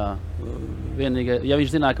 Jā. Vienīgi, ja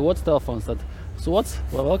viņš zināja, ka otrs telefons, tad sots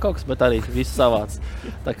vai vēl kaut kas, bet arī viss savāds.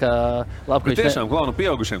 Tā kā labi, ka tiešām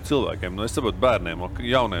pieaugušiem cilvēkiem, es saprotu bērniem,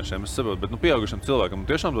 jauniešiem, bet pieaugušiem cilvēkiem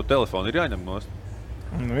tiešām to telefonu ir jāņem nost.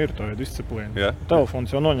 Ir tā disciplīna.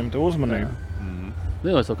 Telefons jau noņem tev uzmanību.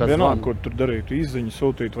 Vienalga, kur tur darīt izziņu,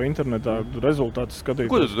 sūtīt vai internetā rezultātus skatīt.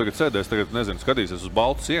 Ko tu tagad sēdēs, skatīsies uz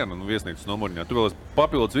baltu sienu un viesnīcas numuriņā? Tu vēl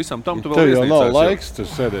papildus visam tam, tu vēl viesnīcās. Tev jau nav laiks tur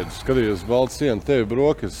sēdēt, skatījies uz baltu sienu, tev ir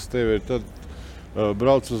brokas, tev ir tad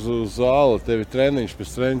brauc uz zāli, tev ir treniņš, pēc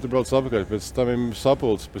treniņa tu brauc apakaļ, pēc tam ir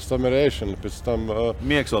sapulces, pēc tam ir ēšana, pēc tam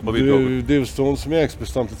miegs vēl pa vidu. 2 stundas miegs,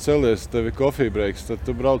 pēc tam tu celies, tev ir kofija breiks, tad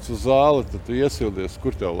tu brauc uz zāli, tad tu iesildies,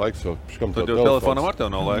 kur tev laiks vēl? Tad jau telefonam ar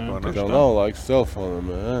tev nav laika, vai ne? Tev nav laiks telefonam,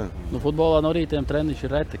 Futbolā no rītiem treniņš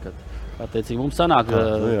ir reti, kad attiecīgi mums sanāk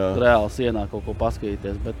reāli sienā kaut ko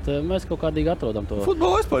paskatīties, bet mēs kaut kādīgi atrodam to.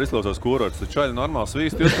 Futbolā vispār izklausās kūrots, tad čaļi normāli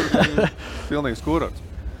svīst, jūs tur pilnīgs kūrots.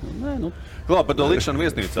 Labi, par to likšanu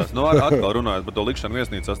viesnīcās, atkal runājot par to likšanu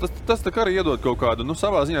viesnīcās, tas tā kā arī iedod kaut kādu,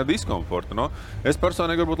 savā ziņā diskomfortu, Es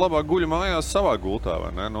personīgi varbūt labāk guļu mājās savā gultā, vai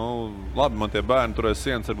ne? Labi, man tie bērni turēs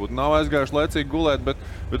sienas, varbūt nav aizgājuši laicīgi gulēt,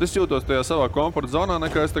 bet es jūtos tajā savā komforta zonā,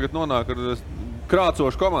 nekā es tagad nonāku ar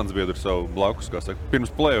krācošu komandas biedru savu blakus, kā saka,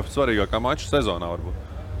 pirms play-off svarīgākā mača sezonā varbūt.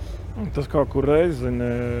 Tas kaut kur reizi,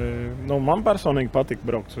 man personīgi patika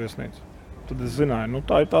braukt uz viesnīcu. Tad es zināju,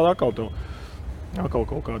 tā ir tāda atkal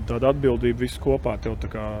kaut kāda tāda atbildība visu kopā tev tā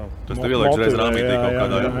kā tas tev ielieks reiz rāmītī kaut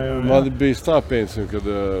kādā. Man bija tā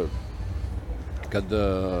piemēram, kad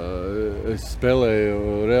es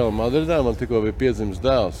spēlēju Real Madridā, man tikko bija piedzimis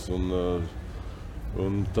dēls.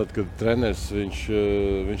 Un tad, kad treneris,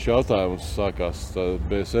 viņš jautāja, mums sākās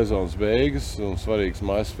sezonas beigas un svarīgas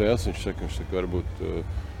mājas spēles, viņš saka, varbūt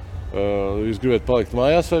jūs gribat palikt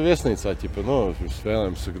mājās vai viesnīcā? Pirms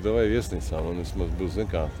spēlēm saka, vai viesnīcā, man vismaz būs,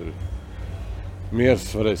 tur miers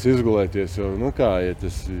varēs izgulēties, jo, ja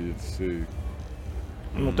tas ir...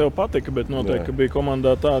 Tev patika, bet noteikti bija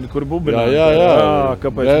komandā tāda, kur bubināja. Jā.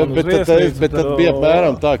 Kāpēc man uz viesnīcu? Bet tad bija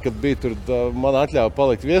apmēram tā, kad bija tur, man atļāva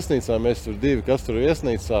palikt viesnīcā, mēs tur 2, kas tur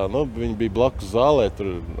viesnīcā, viņi bija blakus zālē,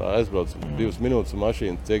 tur aizbrauc 2 minūtes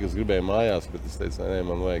mašīna, tie, kas gribēja mājās, bet es teicu, nē,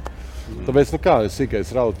 man vajag. Tāpēc, es sīkais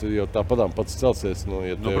rautu, jo tāpadām pats celsies,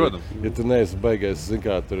 ja tu neesi baigais,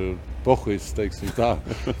 tur pohuis, teiksim tā,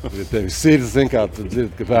 ja tev ir sirds, tu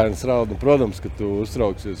dzirdi, ka bērns raud, protams, ka tu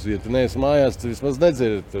uztrauksies, ja tu neesi mājās, tu vismaz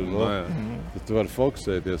nedzirdi, tad tu vari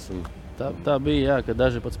fokusēties. Tā bija, ka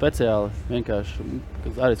daži pat speciāli vienkārši,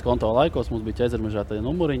 arī konto laikos mums bija ķezermežā tie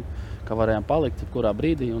numuriņi, ka varējām palikt kurā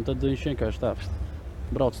brīdī, un tad viņš vienkārši tā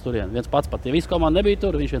brauc turien. Viens pats pat, ja visu komanda nebija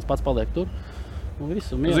tur, viņš viens pats paliek tur.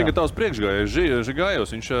 Visu Es mierā. zinu, ka tavs priekšgājējs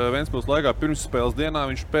Žigājos, viņš Ventspils laikā pirms spēles dienā,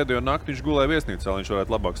 viņš pēdējo nakti viņš gulēja viesnīcā, viņš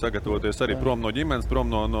varētu labāk sagatavoties arī prom no ģimenes, prom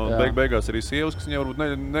no beigās arī sievas, kas viņam varbūt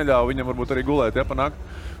neļāva viņam varbūt arī gulēt, ja, pa nakti.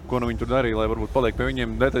 Ko nu viņi tur darīja, lai varbūt paliek pie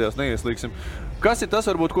viņiem detaļās neieslīgsim. Kas ir tas,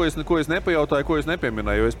 varbūt, ko es nepajautāju, ko es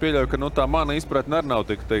nepieminēju, jo es pieļauju, ka tā mana izpratne arī nav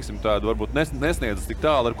tik, teiksim, tāda, varbūt nesniedzas tik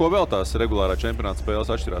tālu, ar ko vēl tās regulārā čempionāta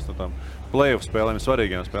spēles atšķirās no tām play-off spēlēm,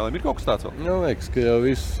 svarīgajām spēlēm. Ir kaut kas tāds vēl? Jā, liekas, ka jau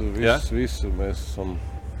visu mēs esam.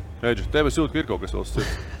 Eģi, tev es jūtu, ka ir kaut kas vēl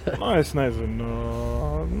sirds. Es nezinu.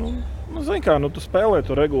 Zini kā, tu spēlē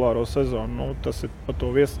to regulāro sezonu, tas ir par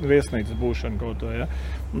to viesnīcas būšanu kaut vai, ja?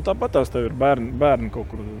 Tāpat tās tev ir bērni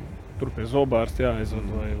kaut kur tur pie zobārsta jāaizved,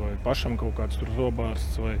 vai pašam kaut kāds tur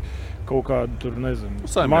zobārsts, vai kaut kādu tur, nezinu,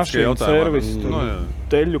 mašīnu servisu,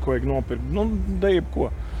 teļu, ko vajag nopirkt,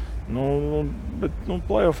 jebko. Bet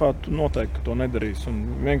play-offā tu noteikti to nedarīsi un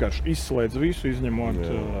vienkārši izslēdz visu,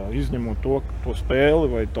 izņemot to spēli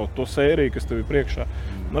vai to sēriju, kas tev ir priekšā.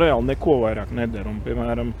 Reāli neko vairāk nedara. Un,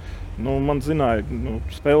 piemēram, man zināja,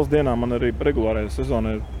 spēles dienā man arī regulārajā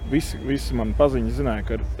sezonā visi mani paziņi zināja,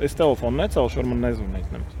 ka es telefonu necelšu, var man nezvanīt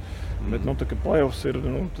nemaz. Bet, tā kā play-offs ir,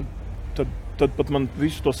 tad pat man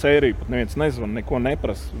visu to sēriju pat neviens nezvan, neko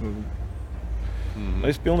neprasa.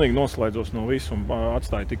 Es pilnīgi noslēdzos no visu un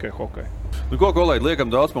atstāju tikai hokeju. Ko, kolēģi,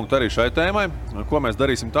 liekam daudz punktu arī šai tēmai. Ko mēs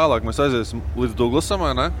darīsim tālāk? Mēs aiziesim līdz Douglasam,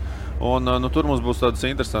 vai ne? Un tur mums būs tādas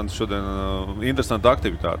interesanta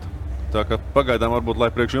aktivitāte. Tā kā pagaidām varbūt,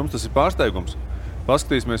 lai priekš jums tas ir pārsteigums.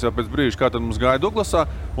 Paskatīsimies jau pēc brīža, kā tad mums gāja Douglasā.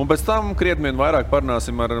 Un pēc tam krietni vien vairāk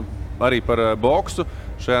parunāsim arī par boksu.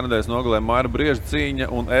 Šajā nedēļas nogalē Maira Brieža cīņa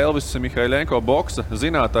un Elvis Mihaiļenko boksa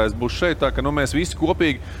zinātājs būs šeit, tā ka mēs visi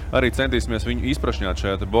kopīgi arī centīsimies viņu izprašņāt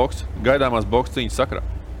šajā gaidāmās boksa cīņas sakrā.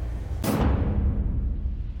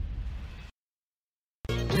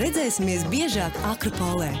 Redzēsimies biežāk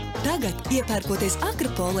Akropolē. Tagad, iepērkoties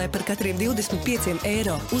Akropolē par katriem 25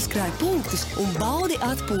 eiro, uzkrāj punktus un baudi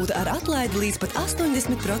atpūtu ar atlaidi līdz pat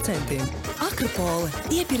 80%. Akropole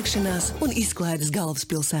 – iepirkšanās un izklaides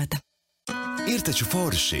galvaspilsēta. Ir taču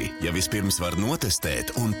forši, ja vispirms var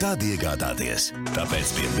notestēt un tad iegādāties.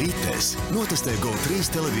 Tāpēc pie Bites notestē GO3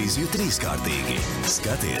 televīziju trīskārtīgi.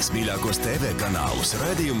 Skaties mīļākos TV kanālus,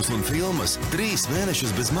 raidījumus un filmas 3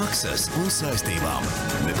 mēnešus bez maksas un saistībām.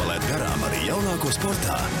 Nepalaid garām arī jaunāko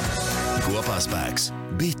sportā. Kopā spēks.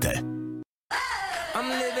 Bite. I'm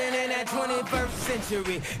living in that 21st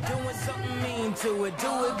century, doing something mean to it.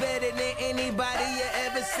 Do it better than anybody you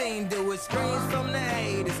ever seen. Do it, screams from the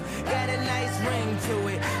haters, got a nice ring to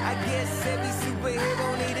it. I guess every superhero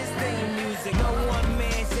need his theme music. No one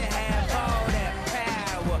man should have all that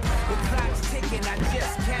power. The clock's ticking, I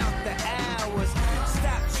just count the hours.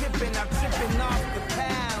 Stop tripping, I'm tripping off the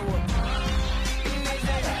power.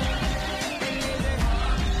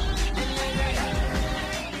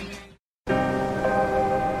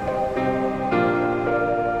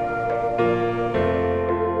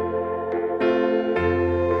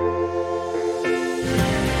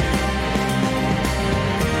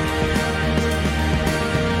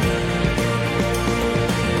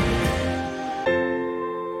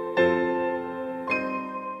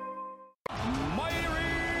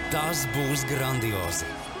 Tas būs grandiozi.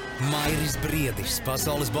 Mairis Briedis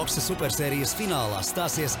pasaules boksa supersērijas finālā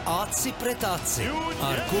stāsies aci pret aci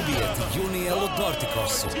ar kubieti Junielu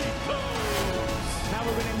Dortikosu.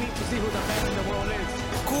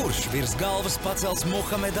 Kurš virs galvas pacels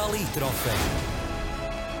Mohamed Ali trofeju?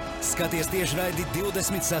 Skaties tiešraidi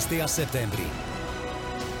 26. septembrī.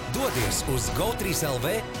 Dodies uz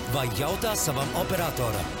GO3LV vai jautā savam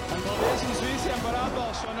operatoram. Un paldies jums visiem par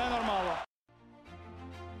atbalstu šo nenormālo.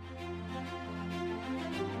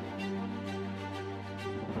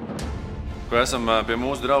 Esam pie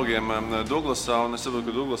mūsu draugiem Douglasā, un es saprotu,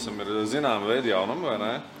 ka Douglasam ir zināma veida jaunumi, vai ne?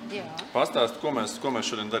 Jā. Pastāsti, ko mēs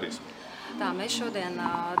šodien darīsim? Tā, mēs šodien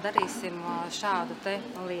darīsim šādu te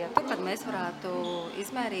lietu, kad mēs varētu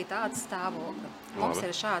izmērīt ādas stāvokli. Mums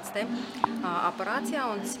ir šāds te aparāts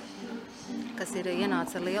jauns, kas ir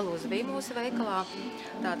ienācis ar lielu uzvīmu mūsu veikalā.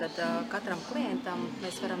 Tātad katram klientam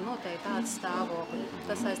mēs varam noteikt ādas stāvokli.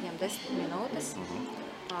 Tas aizņem 10 minūtes.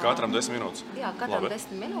 Katram 10 minūtes? Jā, katram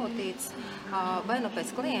 10 minūtītes. Vai nu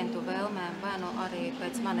pēc klientu vēlmēm, vai nu arī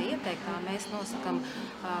pēc mana ieteiktā mēs nosakam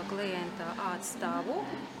klienta ādas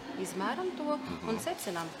stāvokli, izmēram to un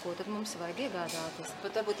secinām, ko tad mums vajag iegādāties.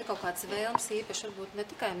 Bet varbūt ir kaut kāds vēlms īpaši, varbūt ne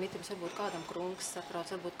tikai mitums, varbūt kādam krunkas satrauc,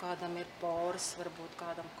 varbūt kādam ir poras, varbūt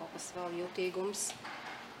kādam kaut kas vēl jutīgums.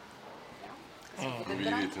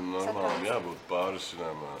 Brīdītim normāli jābūt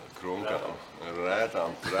pārisinām krunkām.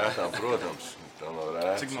 Rētām, protams. Tā nav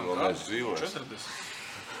rēts, vēl mēs dzīvojas. 40.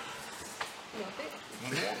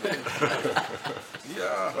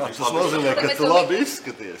 Jā, tas nozīmē, ka tu labi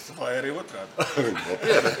izskaties. Vai arī otrādi.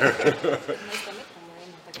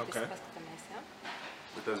 Okay. Paskatāmies, jā?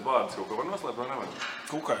 Bet tās bārdas kaut ko var noslēpt vai nevar?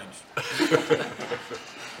 Kukaiņus.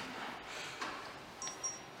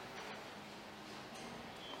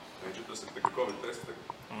 Tas ir tikai Covid tests.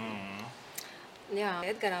 Jā,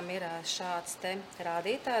 Edgaram ir šāds te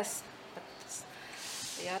rādītājs.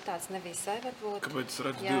 Jā, tāds nevisai varbūt. Kāpēc es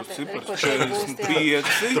redzu Jā, divus ciparus? re, ko šeit būs,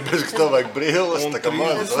 45. Tāpēc, ka tev vajag brilles, tā kā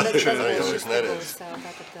man. Tas būs,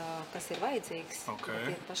 kas ir vajadzīgs. Okay.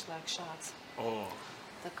 Ir pašlaik šāds. Oh.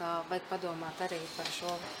 Tā kā vajag padomāt arī par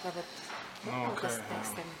šo, varbūt, Okay, kas,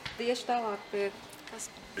 teiksim, tieši tālāk pie kas.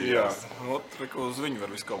 Jā, uz viņu var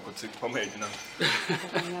visu kaut ko citu pamēģināt.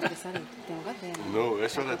 Jāpēc arī tiem gadiem. Nu,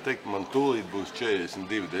 es varētu teikt, man tūlīt būs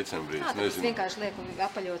 42 decembrī. Jā, tad es vienkārši lieku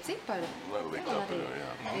apaļo ciparu. Lai likt apaļo, jā.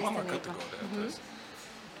 Manā kategorijā tas.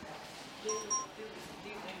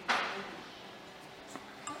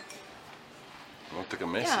 Nu, tā kā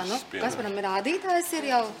mēs Jā, nu, kas varam rādītājs ir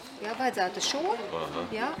jau, jā, vajadzētu šo,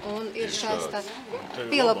 jā, un ir šāds tā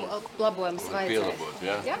pielabojums vajadzēs. Pielabot,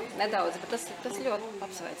 jā. Jā, nedaudz, bet tas ļoti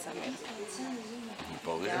apsveicami ir.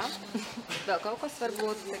 Paldies. Jā. Vēl kaut kas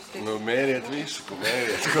varbūt, teiksim. Nu, mēriet visu, ko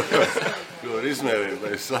mēriet, ko var izmērīt,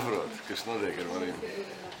 lai es saprotu, kas notiek ar maniem.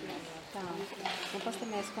 Tā, nu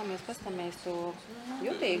pastamies to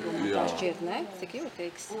jutīgumu, tā šķiet, ne? Cik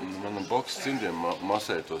jūtīgs? Manam boks cimdiem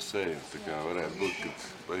masē to seju, tā kā varētu būt, ka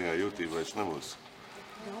baigā jūtība vairs nebūs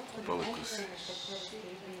palikusi.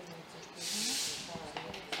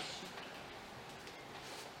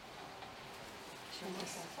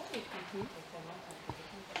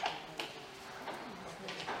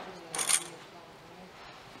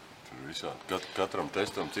 Visādi. Katram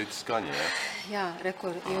testam cita skaņa, jā? Jā,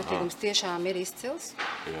 rekur, jūtīgums tiešām ir izcils.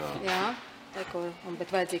 Jā, rekur,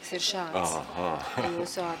 bet vajadzīgs ir šāds.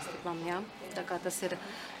 Jūsu ārstipam, jā. Tā kā tas ir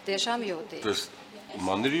tiešām jūtīgs. Tas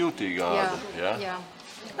man ir jūtīga āda, jā? Jā.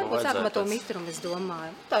 Varbūt sākumā to mitrumu, es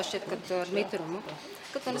domāju. Tā šķiet, ka ar mitrumu.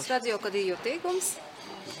 Kad man es redzu jau, kad ir jūtīgums.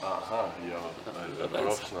 Aha, jau.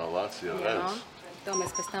 Profesionāli acis jau redz. Jā, to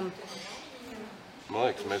mēs pēc tam... Man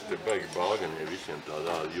liekas, mēs te baigi bāgam, ja visiem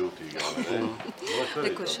tādā jūtīgā.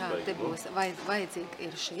 Rekur šādi te būs. Vajadzīgi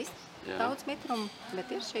ir šis daudz mitrumu,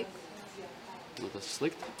 bet ir šī. Nu, tas ir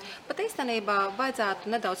slikti. Pat īstenībā vajadzētu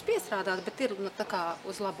nedaudz piestrādāt, bet ir tā kā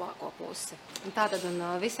uz labāko pusi. Un tātad un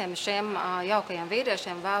visiem šiem jaukajiem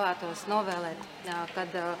vīriešiem vēlētos novēlēt,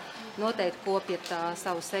 kad noteikti kopjat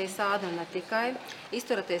savu sejas ādu un ne tikai.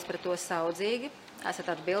 Izturaties pret to saudzīgi,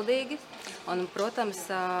 esat atbildīgi. Un, protams,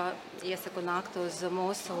 iesaku nākt uz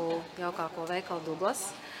mūsu jaukāko veikalu Douglas,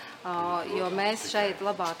 jo mēs šeit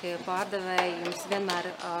labākie pārdevēji jums vienmēr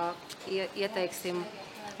ieteiksim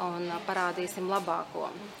un parādīsim labāko.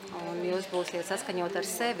 Un jūs būsiet saskaņot ar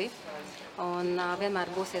sevi un vienmēr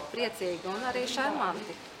būsiet priecīgi un arī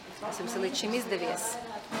šarmanti, kas jums ir līdz šim izdevies.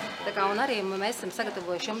 Tā kā, un arī mēs esam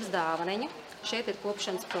sagatavojuši jums dāvaneņu. Šeit ir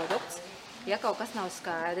kopšanas produkts. Ja kaut kas nav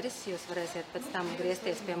skaidrs, jūs varēsiet pēc tam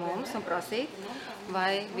griezties pie mums un prasīt,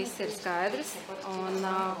 vai viss ir skaidrs un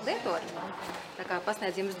lietot. Tā kā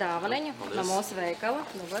pasniedz jums dāvaneņu no mūsu veikala.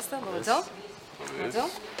 Lūdzu, lūdzu. Lūdzu.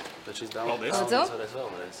 Bet šis dāvaneņš varēs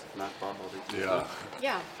vēlreiz nāk pārbaudīt.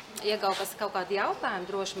 Jā, ja kaut kādi jautājumi,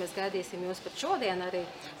 droši mēs gaidīsim jūs pat šodien arī,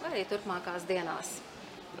 vai arī turpmākās dienās.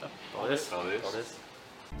 Paldies.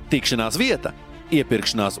 Tikšanās vieta,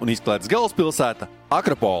 iepirkšanās un izklaides galvaspilsēta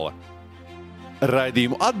Akropola.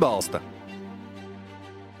 Raidījumu atbalsta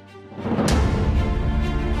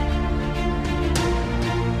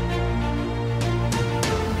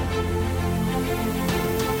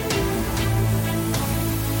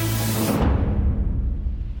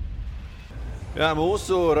Jā,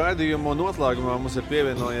 mūsu raidījumu noslēgumā mums ir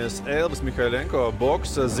pievienojies Elvis Mihaiļenko,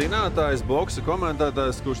 boksa zinātājs, boksa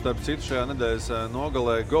komentētājs, kurš starp citu šajā nedēļas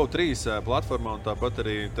nogalē GO3 platformā un tāpat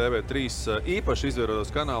arī TV3 īpaši izvierotos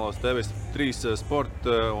kanālos TV3 Sport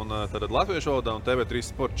un tātad latviešu valodā un TV3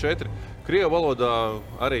 Sport 4. Krievu valodā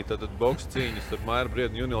arī tātad boksa cīņas starp Mairu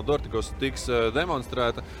Briedni un Junilu Dortikos tiks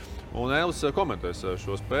demonstrēta. Un Elvis komentēs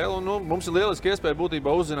šo spēli. Un, mums ir lieliski iespēja būtībā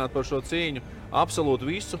uzzināt par šo cīņu absolūti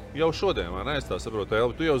visu jau šodien, vai ne? Es tā saprotu,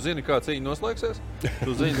 Elvi, tu jau zini, kā cīņa noslēgsies?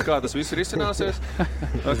 Tu zini, kā tas viss ir izcināsies?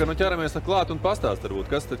 Tā kā ķeramies klāt un pastāst, varbūt,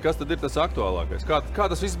 kas tad ir tas aktuālākais? Kā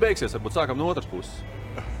tas viss beigsies? Varbūt sākam no otras puses.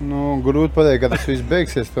 Nu, grūti pateikt, kā tas viss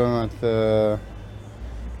beigsies tomēr.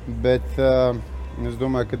 Bet es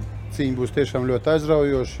domāju, ka cīņa būs tiešām ļoti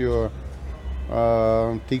aizraujoša, jo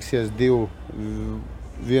tiksies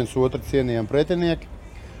viens otru cienījami pretinieki,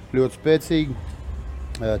 ļoti spēcīgi,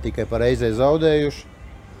 tikai pa reizē zaudējuši.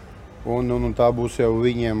 Un tā būs jau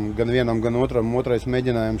viņiem gan vienam, gan otrais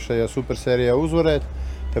mēģinājums šajā supersērijā uzvarēt.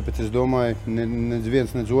 Tāpēc es domāju, nec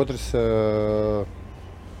viens, nec otrs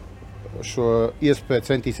šo iespēju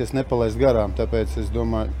centīsies nepalaist garām. Tāpēc es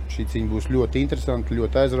domāju, šī cīņa būs ļoti interesanta,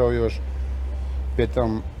 ļoti aizraujoša. Pie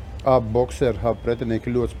tam abi bokseri, abi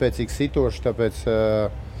pretinieki ļoti spēcīgi sitoši. Tāpēc,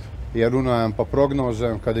 ja runājam par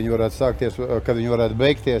prognozēm, kad viņi varētu sākties, kad viņi varētu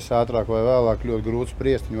beigties ātrāk vai vēlāk, ļoti grūti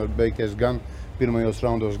spriest. Viņi var beigties gan pirmajos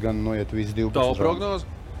raundos, gan noiet visi 12 Tavu prognozi?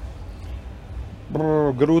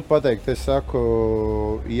 Grūti pateikt. Es saku,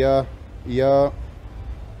 ja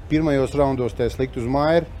pirmajos raundos te slikt uz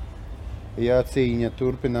mairu, ja cīņa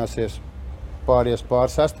turpināsies pāries pār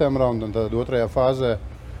 6. raundam, tad otrajā fāzē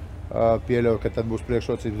pieļauju, ka tad būs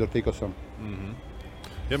priekšrocības Dortikosam.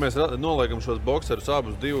 Ja mēs noliekam šos bokserus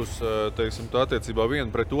abus divus, teiksim, tā attiecībā vienu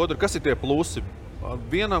pret otru, kas ir tie plusi?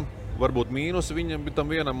 Vienam varbūt mīnusi viņam, bet tam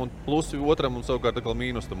vienam un plusi otram un savukārt atkal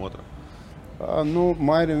mīnus tam otram.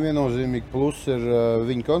 Mairim viennozīmīgi plus ir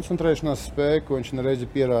viņa koncentrēšanās spēja, ko viņš nereizi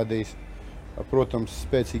pierādījis. Protams,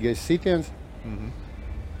 spēcīgais sitiens.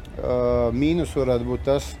 Mīnus varētu būt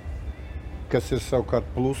tas, kas ir savukārt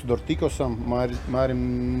plus Dortikosam. Mairim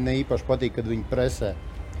neīpaši patīk, kad viņi presē,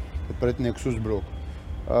 kad pretinieks uzbruk.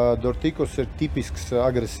 Dortikos ir tipisks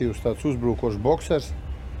agresīvs tāds uzbrukošs boksers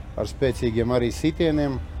ar spēcīgiem arī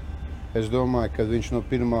sitieniem. Es domāju, ka viņš no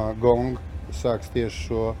pirmā gonga sāks tieši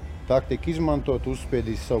šo taktiku izmantot,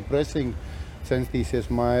 uzspiedīs savu presingu,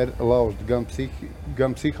 censtīsies Mairu laust gan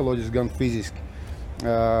psiholoģiski, gan fiziski.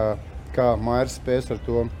 Kā Mairs spēs ar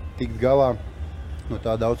to tikt galā, no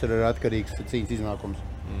tā daudz ir arī atkarīgs cīņas iznākums.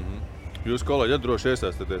 Jūs, kolēģi, droši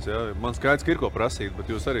iesaistāties, jā? Man skaidrs, ka ir ko prasīt,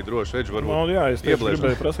 bet jūs arī droši Edži varbūt jā, es tieši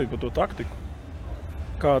gribēju prasīt par to taktiku.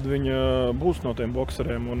 Kāda viņa būs no tiem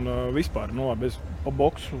bokseriem un vispār. Labi, es pa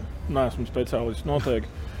boksu neesmu speciālists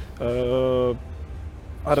noteikti.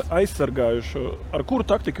 Ar aizsargājušo, ar kuru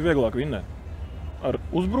taktiku vieglāk vinnēt? Ar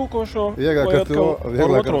uzbrukošo vai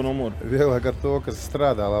ar otro numuru? Vieglāk ar to, kas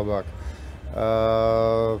strādā labāk.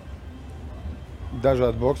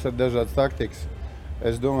 Dažādi bokseri, dažādas taktikas.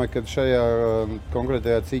 Es domāju, ka šajā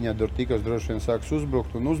konkrētajā cīņā Dortikos droši vien sāks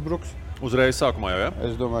uzbrukt un uzbruks. Uzreiz sākumā jau, jā?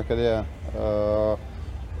 Es domāju, ka jā.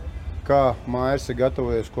 Kā Mairs ir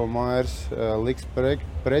gatavojies, ko Mairs liks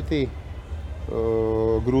pretī,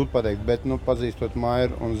 grūti pateikt. Bet, pazīstot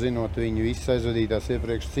Mairu un zinot viņu visas aizvadītās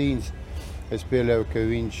iepriekš cīņas, es pieļauju, ka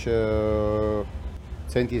viņš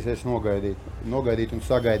centīsies nogaidīt un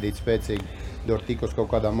sagaidīt spēcīgi Dortikos kaut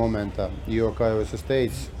kādā momentā. Jo, kā jau es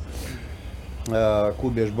teicu,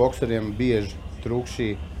 kubiešu bokseriem bieži trūkst šī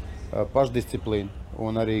pašdisciplīna.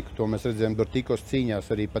 Un arī, to mēs redzējām Dortikos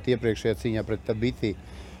cīņās, arī pat iepriekšējā cīņā pret Tabiti.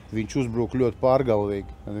 Viņš uzbruk ļoti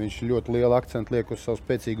pārgalvīgi. Viņš ļoti lielu akcentu liek uz savu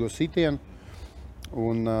spēcīgo sitienu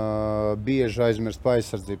un bieži aizmirst pa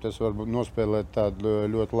aizsardzību. Tas var nospēlēt tādu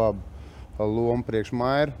ļoti labu lomu priekš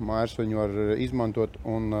Mairu. Mairs viņu var izmantot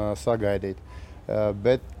un sagaidīt.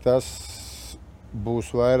 Bet tas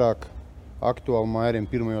būs vairāk aktuāli Mairim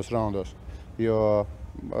pirmajos raundos. Jo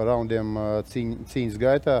raundiem cīņas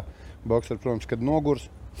gaitā bokseri, protams, kad nogurs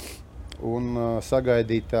un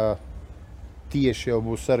sagaidīt tieši jau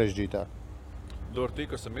būs sarežģītāk.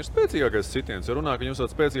 Dortikosam ir spēcīgākais sitiens. Runā, ka jums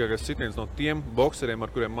ir spēcīgākais sitiens no tiem bokseriem,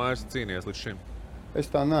 ar kuriem Mairs cīnījies līdz šim. Es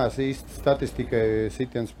tā neesmu īsti statistikai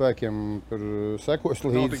sitienu spēkiem sekos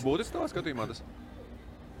līdzi. Nav tik būtiski tavā skatījumā tas?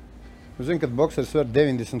 Zinu, kad boksers sver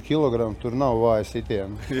 90 kg, tur nav vāja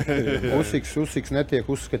sitiena. Usiks netiek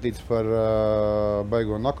uzskatīts par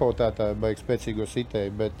baigo nakautētāju, baigu spēcīgo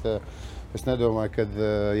sitēju, bet es nedomāju, ka,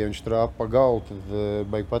 ja viņš trāpa pa galvu, tad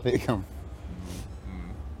baigi patīkam.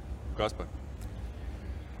 Kaspar?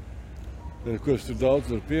 Ko es tur daudz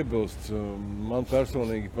varu piebilst. Man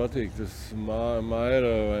personīgi patīk tas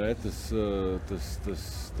Maira, vai ne,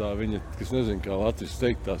 tā viņa, kas nezinu, kā latviski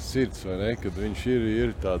teikt, tās sirds, vai ne, kad viņš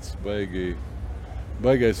ir tāds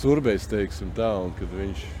baigais urbējs, teiksim tā, un kad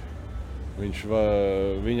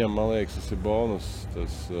viņam, man liekas, tas ir bonus,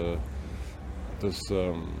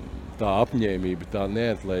 tā apņēmība, tā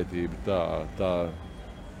neatlētība, tā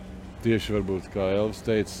tieši varbūt, kā Elvis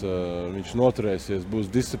teica, viņš noturēsies, būs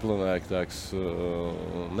disciplinētāks,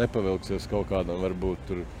 nepavilksies kaut kādam varbūt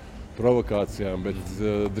tur provokācijām, bet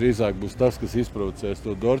drīzāk būs tas, kas izprovocēs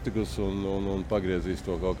to Dortikus un pagriezīs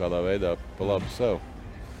to kaut kādā veidā pa labu sev.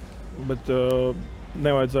 Bet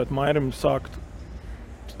nevajadzētu Mairim sākt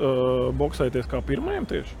boksēties kā pirmajam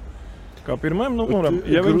tieši? Kā pirmajam numuram?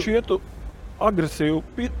 Ja viņš ietu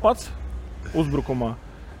agresīvi pats uzbrukumā,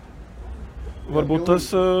 varbūt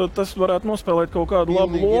tas varētu nospēlēt kaut kādu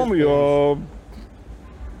labu lomu, jo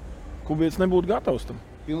kubietis nebūtu gatavs tam.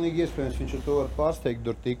 Pilnīgi iespējams, viņš ar to var pārsteigt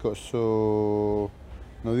Dortikosu.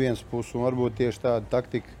 no vienas puses, un varbūt tieši tāda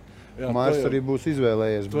taktika Jā, Mārs arī būs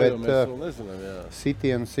izvēlējies. Bet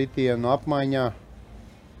sitienu apmaiņā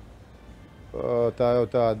tā jau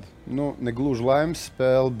tāda, ne gluži laimes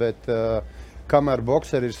spēle, bet kamēr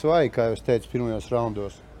bokseri ir svaigi, kā jau es teicu, pirmajos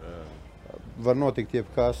raundos, var notikt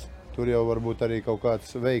jebkas. Tur jau varbūt arī kaut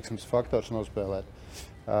kāds veiksmes faktors nospēlēt.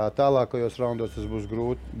 Tālākajos raundos tas būs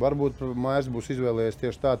grūti. Varbūt Mārs būs izvēlējies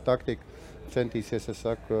tieši tādu taktiku, centīsies, es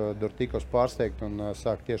saku, Dortikos pārsteigt un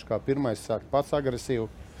sākt tieši kā pirmais, sākt pats agresīvi.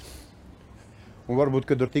 Un varbūt,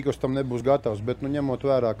 ka Dortikos tam nebūs gatavs, bet ņemot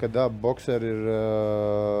vērā, ka abi bokseri ir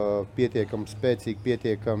pietiekami spēcīgi,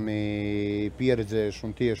 pietiekami pieredzējuši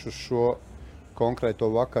un tieši uz šo konkrēto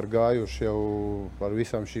vakaru gājuši jau ar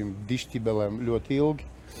visām šīm dišķibelēm ļoti ilgi.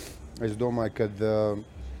 Es domāju, ka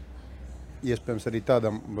iespējams arī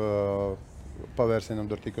tādam pavērsienam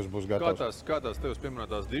Dortikos būs gatavs. Kā tās tevis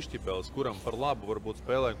pieminētās dišķibeles, kuram par labu varbūt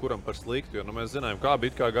spēlē, kuram par sliktu? Jo mēs zinājām, kā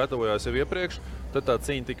bija, kā gatavojās jau iepriekš, tad tā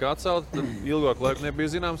cīņa tika atcelta, tad ilgāk laiku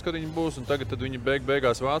nebija zināms, kad viņi būs, un tagad viņi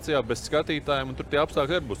beigās Vācijā bez skatītājiem, un tur tie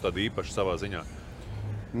apstākļi arī būs tādi īpaši savā ziņā.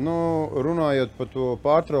 Runājot par to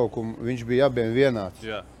pārtraukumu, viņš bija abiem vienāds.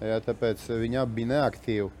 Jā, tāpēc viņi abi bija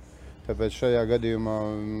neaktīvi. Tāpēc šajā gadījumā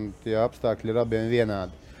tie apstākļi ir abiem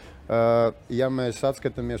vienādi. Ja mēs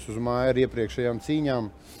atskatāmies uz Mairu iepriekšējām cīņām,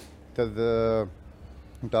 tad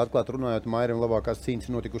tā atklāt runājot, Mairam labākās cīņas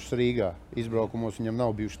notikušas Rīgā. Izbraukumos viņam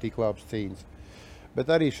nav bijušas tik labas cīņas. Bet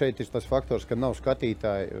arī šeit ir tas faktors, ka nav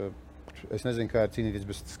skatītāji. Es nezinu, kā ir cīnīties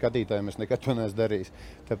bez skatītājiem, es nekad to neesmu darījis.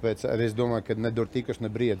 Tāpēc arī es domāju, ka ne Dortikos, ne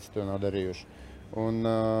Briedis to nav darījuši. Un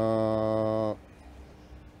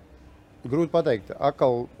grūti pateikt,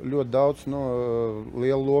 atkal ļoti daudz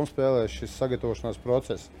lielu lomu spēlē šis sagatavošanās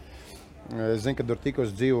process. Es zinu, ka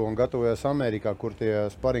Dortikos dzīvo un gatavojas Amerikā, kur tie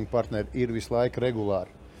sparring partneri ir visu laiku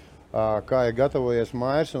regulāri. Kā ir gatavojies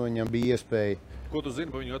Mairs, un viņam bija iespēja. Ko tu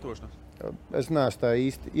zini par viņu gatavošanos? Es neesmu tā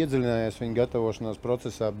īsti iedziļinājies viņa gatavošanās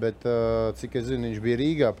procesā, bet cik es zinu, viņš bija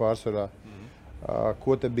Rīgā pārsvarā.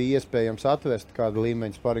 Ko te bija iespējams atvest, kāda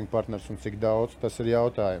līmeņa sparring partners un cik daudz, tas ir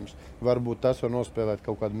jautājums. Varbūt tas var nospēlēt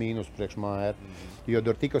kaut kādu mīnusu priekš Maira. Jo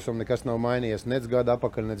Dortikosam nekas nav mainījies nec gadu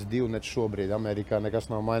apakaļ, nec divu, nec šobrīd. Amerikā nekas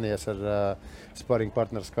nav mainījies ar sparring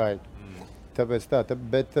partneru skaitu. Tāpēc tā,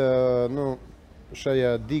 bet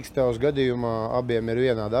šajā Dīkstevas gadījumā abiem ir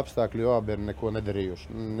vienādi apstākļi, jo abi ir neko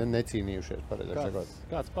nedarījuši, necīnījušies.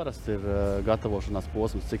 Kāds parasti ir gatavošanās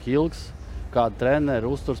posms, cik ilgs? Kāda treneri,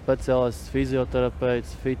 uzturspeciālists,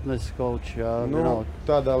 fizioterapeits, fitness coach?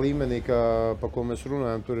 Tādā līmenī, pa ko mēs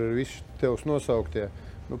runājam, tur ir visi tevs nosauktie.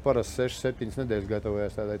 Parasti 6-7 nedēļas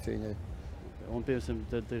gatavojas tādai cīņai. Un, piemēram,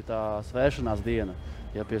 tad ir tā svēršanās diena.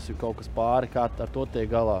 Ja, piemēram, kaut kas pāri, kā ar to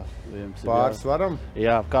tiek galā? Pāri svaram?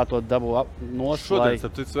 Jā, kā to dabūt nost, šodien,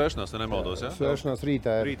 starp citu, svēršanās, ja nemaldos, jā? Svēršanās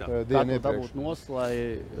rītā ir diena iepriekš. Kā to dabūt nost, lai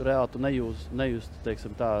reāli tu nejust,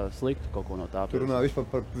 teiksim, tā sliktu kaut ko no tā? Tu runā vispār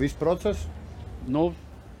par visu procesu?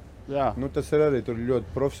 Jā. Tas ir arī tur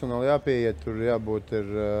ļoti profesionāli jāpieiet, tur jābūt ir,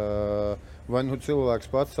 vai cilvēks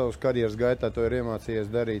pats savas karjeras gaitā to ir iemācījies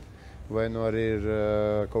darīt, vai arī ir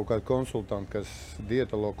kaut kādi konsultanti,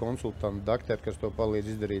 dietologi konsultanti, dakteri, kas to palīdz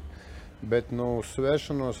izdarīt. Bet uz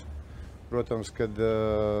svēršanos, protams, kad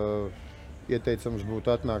ieteicams būtu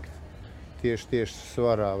atnākt tieši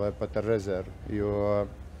svarā vai pat ar rezervu, jo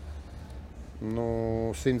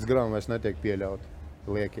 100 gramu vairs netiek pieļauti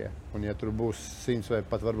liekie. Un ja tur būs 100 vai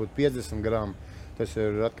pat varbūt 50 gramu, tas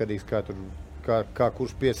ir atkarīgs, kā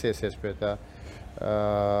kurš piesiesies pie tā.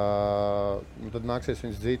 Tad nāksies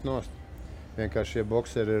viņus dzīt nost. Vienkārši šie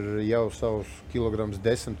bokseri ir jau savus kilograms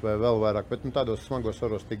 10 vai vēl vairāk, bet tādos smagos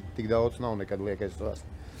svaros tik daudz nav nekad liekais svars.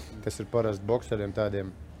 Tas ir parasti bokseriem tādiem.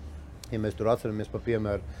 Ja mēs tur atceramies par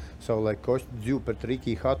piemēru, savulaik Kostju pret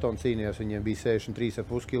Rikiju Hatonu cīnījās, viņiem bija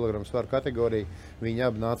 63,5 kg svaru kategorija, viņi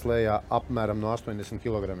abi nāca lejā apmēram no 80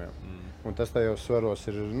 kg. Un tas tajos svaros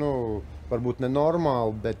ir, varbūt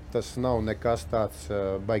nenormāli, bet tas nav nekas tāds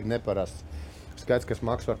baigi neparasts. Skaidrs, kas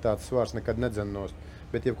maksvar tāds svars nekad nedzenos.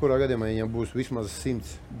 Bet jebkurā gadījumā, ja viņam būs vismaz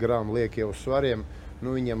 100 gramu liekie uz svariem,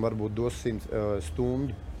 viņiem varbūt dos 100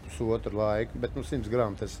 stundu, pusotru laiku, bet 100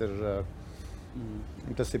 gramu tas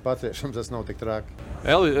ir paciešams, tas nav tik traki.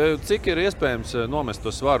 Eli, cik ir iespējams nomest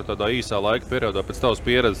to svaru tādā īsā laika periodā pēc tavas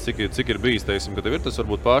pieredzes, cik ir bijis, teiksim, ka tev ir tas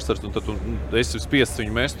varbūt pārsvars, un tad tu esi spiests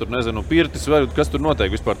viņu mest, tur nezinu, pirtis, vai kas tur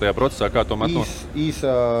notiek vispār tajā procesā, kā to met no?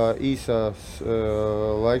 Īsās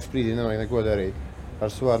laiks brīdī nevajag neko darīt. Ar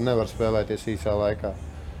svaru nevar spēlēties īsā laikā.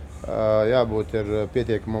 Jābūt ir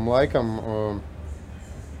pietiekamam laikam,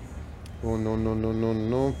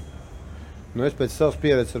 Nu, es pēc savas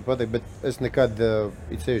pieredzes varu pateikt, bet es nekad,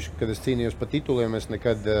 kad es cīnījos par tituliem, es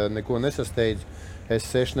nekad neko nesasteidzu. Es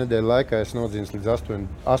 6 nedēļu laikā esmu nodzīnis līdz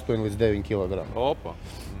 8 līdz 9 kg. Opa!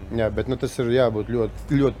 Jā, bet tas ir jābūt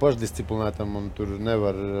ļoti, ļoti pašdisciplinētam, un tur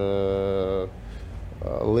nevar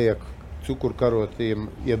liek cukurkarotiem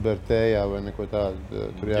iebērt tējā vai neko tādu.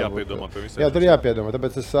 Tur jāpiedomā pie visiem. Jā, tur jāpiedomā.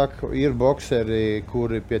 Tāpēc es saku, ir bokseri,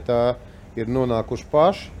 kuri pie tā ir nonākuši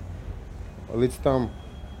paši. Līdz tam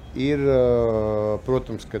ir,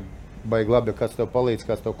 protams, kad baigi labi, ja kāds tev palīdz,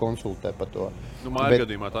 kāds tev konsultē par to. Nu, māja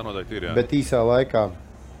gadījumā tā noteikti ir, jā. Bet īsā laikā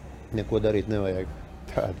neko darīt nevajag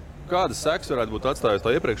tādu. Kādas sekas varētu būt atstājusi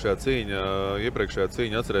tā iepriekšējā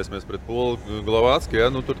cīņa, atcerēsimies pret Polu Glavācki, ja?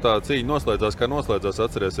 Nu, tur tā cīņa noslēdzās, kā noslēdzās,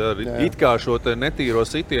 atceries, ja? It kā šo te netīro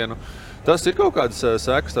sitienu. Tas ir kaut kādas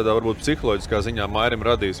sekas, tādā varbūt psiholoģiskā ziņā Mairim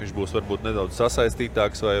radījis, viņš būs varbūt nedaudz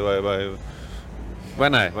sasaistītāks vai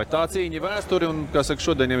nē? Vai tā cīņa ir vēsturi un, kā saka,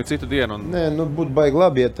 šodien jau ir cita diena? Nē, nu būtu baigi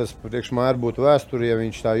labi, ja tas priekš Maira būtu vēsturi, ja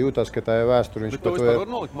viņš tā jūtas, ka tā ir vēsturi. Bet to vispār var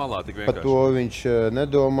nolikt malā tik vienkārši. Par to viņš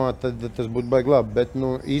nedomā, tad tas būtu baigi labi. Bet,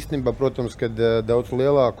 nu, īstenībā, protams, kad daudz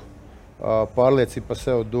lielāku pārliecību par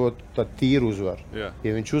sevi dot tad tīru uzvaru. Jā.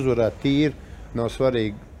 Ja viņš uzvarētu tīri, nav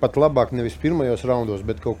svarīgi. Pat labāk nevis pirmajos raundos,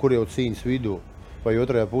 bet kaut kur jau cīņas vidū vai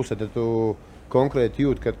otrajā pusē, tad tu konkrēti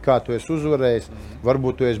jūt, ka kā tu esi uzvarējis,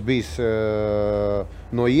 varbūt tu esi bijis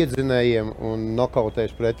no iedzinējiem un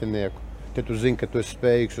nokautējis pretinieku. Tad tu zini, ka tu esi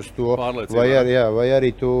spējīgs uz to. Vai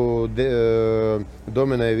arī tu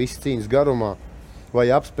dominēji visu cīņas garumā, vai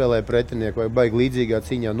apspēlēji pretinieku, vai baigi līdzīgā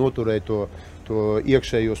cīņā noturēji to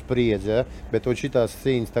iekšējo spriedzi. Ja? Bet šitās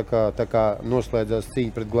cīņas, tā kā noslēdzās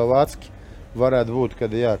cīņa pret Glavācki, varētu būt,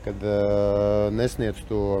 kad nesniedz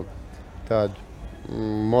to tādu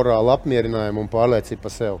morālu apmierinājumu un pārliecību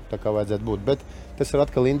par sevi, tā kā vajadzētu būt. Bet tas ir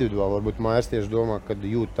atkal individuāli. Varbūt Mairs tieši domā, kad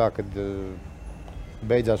jūt tā, kad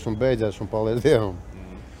beidzās un paldies Dievam.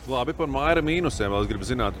 Labi, par Maira mīnusiem vēl es gribu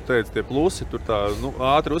zināt. Tu teici, tie plusi, tur tā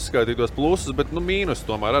ātri uzskaitīja tos plusus, bet mīnus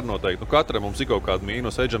tomēr arī noteikti. Katram mums ir kaut kāda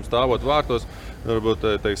mīnus. Edžam stāvot vārtos, varbūt,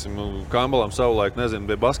 teiksim, Kambalam savulaik, nezinu,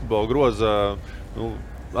 bija basketbola groza.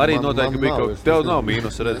 Arī noteikti bija kaut kas. Tev nav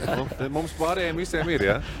mīnus, redz. Mums pārējiem visiem ir,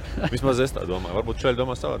 jā? Vismaz es tā domāju. Varbūt Čeļi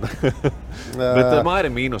domā savādāk. Bet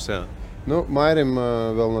Mairim mīnus, jā. Nu, Mairim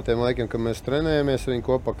vēl no tiem laikiem, kad mēs trenējamies viņu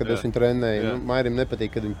kopā, kad es viņu trenēju, Mairim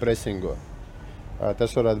nepatīk, kad viņu presingo.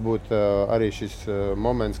 Tas varētu būt arī šis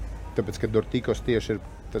moments, tāpēc, ka Dortikos tieši ir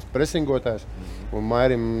tas presingotājs, un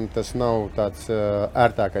Mairim tas nav tāds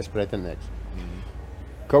ērtākais pretinieks.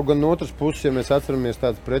 Kaut gan no otras puses, ja mēs atceramies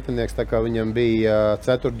tāds pretinieks, tā kā viņam bija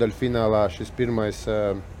ceturtdaļu finālā šis pirmais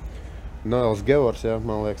Noels Gevors, ja,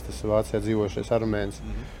 man liekas, tas Vācijā dzīvošais armēns,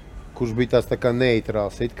 kurš bija tāds tā kā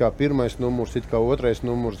neitrāls. It kā pirmais numurs, it kā otrais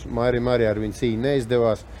numurs, Mairim arī ar viņu cīņu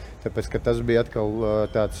neizdevās, tāpēc, ka tas bija atkal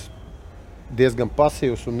tāds diezgan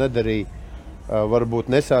pasīvs un nedarīja, varbūt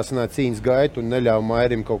nesāsināja cīņas gaitu un neļāva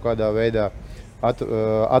Mairim kaut kādā veidā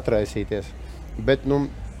atraisīties. Bet,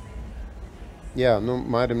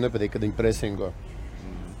 Mairim nepatīk, kad viņi presingo.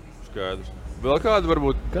 Skaidrs. Vēl kāda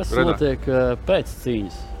varbūt? Kas notiek pēc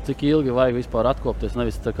cīņas? Cik ilgi vajag vispār atkopties?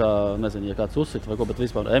 Nevis tā kā, nezinu, ja kāds uzsit vai ko, bet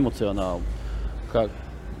vispār emocionāli.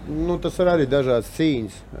 Tas ir arī dažādas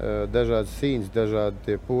cīņas, dažādi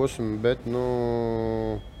tie posmi, bet,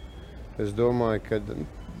 es domāju, ka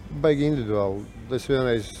baigi individuāli. Es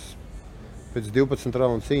vienreiz pēc 12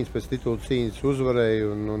 raundu cīņas, pēc titulu cīņas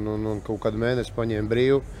uzvarēju un kaut kādu mēnesi paņēmu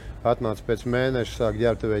brīvu. Atnāca pēc mēneša, sāk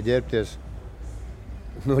ģērbtuvē ģērbties.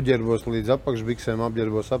 Noģērbos līdz apakšbiksēm,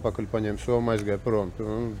 apģērbos apakaļ, paņēmu somu, aizgāju prom.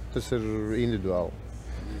 Tas ir individuāli.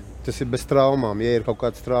 Tas ir bez traumām. Ja ir kaut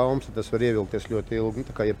kāds traumas, tad tas var ievilkties ļoti ilgi,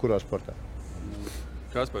 tā kā jebkurā sportā.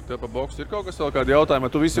 Kaspar, tev par boksu ir kaut kas vēl kādi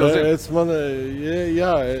jautājumi? Tu visi jau zini?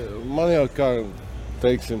 Man jau kā,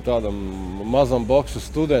 teiksim, tādam mazam boksu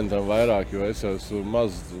studentam vairāk, jo es jau esmu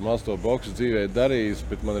maz to boksu dzīvē darījis,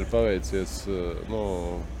 bet man ir paveicies,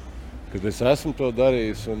 kad es esmu to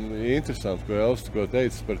darījis, un interesanti, ko Elvis tikko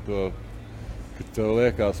teica par to, ka tev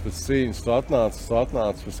liekas pēc cīņas, tu atnāc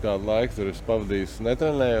pēc kādu laiku, tur esi pavadījis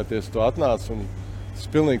netrenējoties, tu atnāc, un tas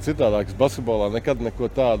ir pilnīgi citādāk. Es basketbolā nekad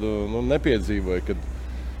neko tādu nepiedzīvoju,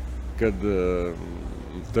 kad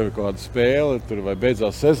tev ir kaut kāda spēle, tur vai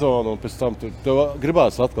beidzās sezona, un pēc tam tev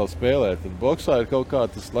gribās atkal spēlēt. Tad boksā ir kaut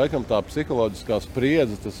kā tas, laikam, tā psiholoģiskā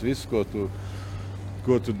spriedze, tas viss,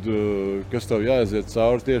 kas tev jāaiziet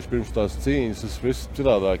cauri tieši pirms tās cīņas, tas viss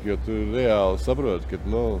citādāk, jo tu reāli saproti, ka,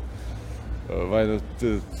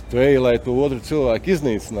 tu ej, lai tu otru cilvēku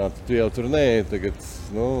iznīcinātu, tu jau tur neej tagad,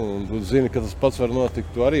 tu zini, ka tas pats var notikt,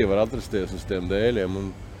 tu arī var atrasties uz tiem dēļiem, un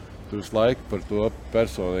tu visu laiku par to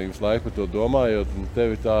personīgi, visu laiku par to domājot, un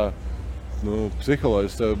tevi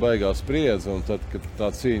psiholoģiski tev baigās spriedze, un tad, kad tā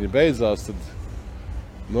cīņa beidzās, tad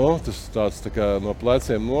tas tāds tā kā no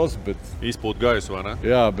pleciem nos, bet... Izpūt gaisu, vai ne?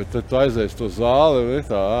 Jā, bet tad tu aizies to zāli, un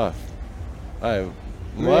tā,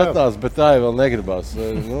 lētās, bet tā vēl negribās.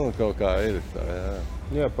 Kaut kā ir tā, jā.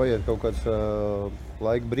 Jā, paiet kaut kāds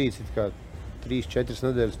laika brīdis, kā 3-4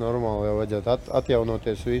 nedēļas normāli jau vajadzētu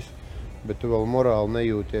atjaunoties visu, bet tu vēl morāli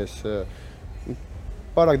nejūties.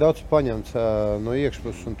 Pārāk daudz paņemts no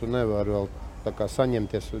iekšpuses, un tu nevari vēl tā kā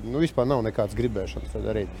saņemties. Vispār nav nekāds gribēšanas to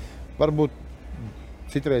darīt. Varbūt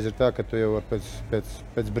citreiz ir tā, ka tu jau var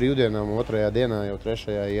pēc brīvdienām otrajā dienā, jau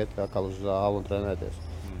trešajā iet atkal uz zāli un trenēties.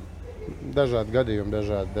 Dažādi gadījumi,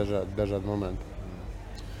 dažādi momenti.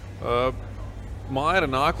 Maira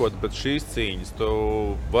nākot pēc šīs cīņas, tu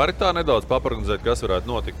vari tā nedaudz paprognozēt, kas varētu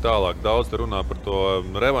notikt tālāk? Daudz te runā par to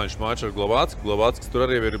revanšu maču ar Glovacki. Glovacks tur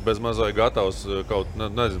arī ir bez mazai gatavs kaut,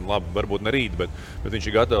 nezinu, labi, varbūt ne rīt, bet viņš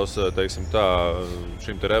ir gatavs, teiksim tā,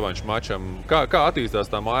 šim te revanšu mačam. Kā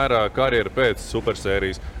attīstās tā Maira karjera pēc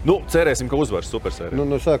supersērijas? Cerēsim, ka uzvars supersērijā.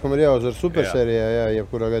 No sākuma ir jāuzvar supersērijā, jā,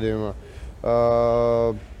 jebkurā gadījumā.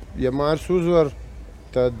 Ja Mairs uzvar,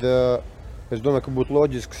 tad... Es domāju, ka būtu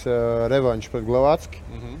loģisks revanšs pret Glovacki,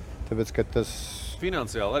 tāpēc, ka tas...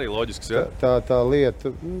 Finansiāli arī loģisks, jā? Tā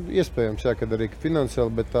lieta, iespējams, jā, kad arī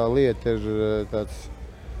finansiāli, bet tā lieta ir tāds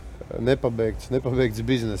nepabeigts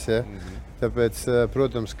biznes, jā. Tāpēc,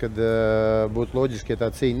 protams, kad būtu loģiski, ja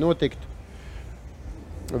tā cīņa notiktu.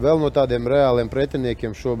 Vēl no tādiem reāliem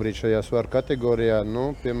pretiniekiem šobrīd šajā svaru kategorijā,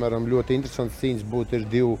 piemēram, ļoti interesants cīņas būtu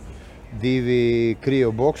ir divi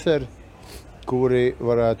krievu bokseri, kuri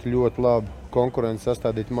varētu ļoti labi konkurenci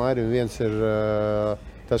sastādīt Mairim. Viens ir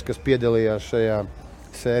tas, kas piedalījās šajā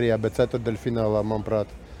sērijā, bet ceturtdaļfinālā,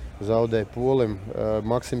 manuprāt, zaudēja polim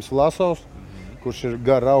Maksims Vlasovs, kurš ir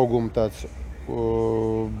gara auguma tāds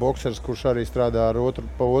boksers, kurš arī strādā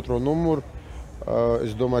pa otro numuru.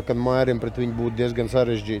 Es domāju, ka Mairim pret viņu būtu diezgan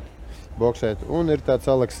sarežģīti boksēt. Un ir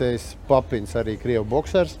tāds Aleksejs Papins, arī krievu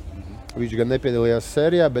boksers. Viņš gan nepiedalījās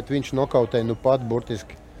sērijā, bet viņš nokautēja pat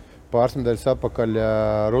burtiski pāris nedēļas atpakaļ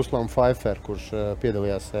Ruslam Pfeiffer, kurš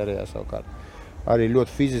piedalījās sērijā savukārt. Arī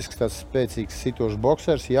ļoti fizisks, tāds spēcīgs, sitošs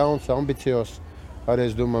boksers, jauns, ambiciozs. Arī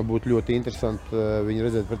es domāju, būtu ļoti interesanti viņu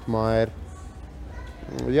redzēt pret Mairu.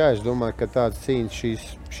 Jā, es domāju, ka tāds cīņas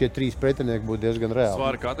šie trīs pretinieki būtu diezgan reāli.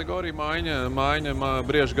 Svara kategorija maiņa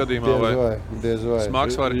brieža gadījumā diez vai?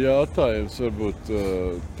 Smags svari? Jātājums varbūt,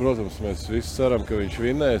 protams, mēs visi ceram, ka viņš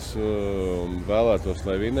vinēs un vēlētos,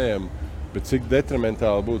 lai vinējam. Bet cik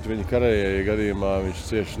detrimentāli būtu viņa karjerai, ja gadījumā viņš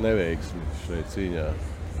cieši neveiksmi šai cīņā?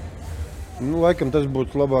 Laikam tas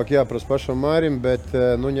būtu labāk jāprasa pašam Mairim, bet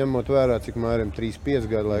ņemot vērā, cik Mairim 3-5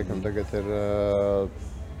 gadu laikam tagad ir,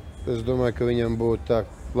 es domāju, ka viņam būtu tā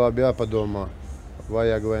labi jāpadomā,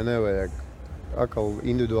 vajag vai nevajag. Atkal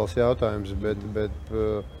individuāls jautājums, bet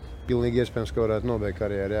pilnīgi iespējams, ka varētu nobeigt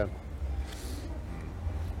karjeru, jā.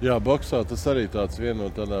 Jā, boksā tas arī tāds viena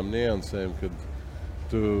no tādām niansēm, kad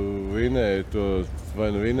tu vinēji to, vai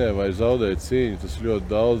vinēji vai zaudēji cīņu, tas ļoti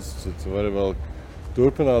daudz, tu vari vēl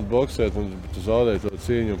turpināt boksēt, un tu zaudēji to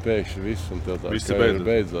cīņu un pēkšņi viss, un tā karjera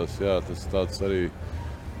beidzās. Jā, tas tāds arī,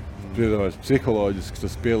 protams, psiholoģiski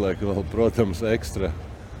tas pieliek vēl, protams, ekstra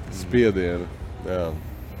spiedienu. Jā.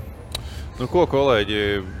 Ko, kolēģi,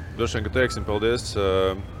 droši vien, ka teiksim paldies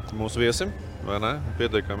mūsu viesim. Vai ne?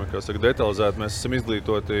 Pietiekami, kā saka, detalizēti. Mēs esam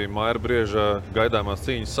izglītoti Maira Brieža gaidāmās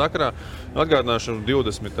cīņas sakarā. Atgādināšu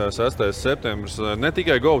 26. septembris ne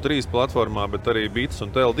tikai GO3 platformā, bet arī Bits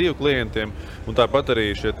un TL2 klientiem. Un tāpat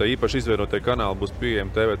arī šie īpaši izvienotie kanāli būs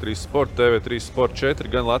pieejami TV3 Sport, TV3 Sport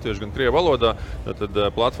 4, gan latviešu, gan krievu valodā. Tad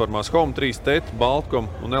platformās Home3, TET, Baltkom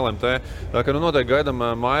un LMT. Tā kā noteikti gaidām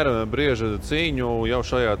Maira Brieža cīņu jau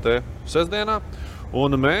šajā sestdienā.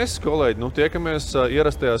 Un mēs, kolēģi, tiekamies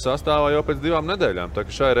ierastajā sastāvā jau pēc 2 nedēļām. Tā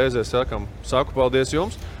kā šai reizē saku paldies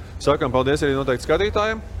jums, sakam paldies arī noteikti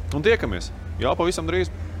skatītājiem un tiekamies. Jau pavisam drīz.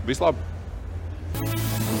 Vislabāk!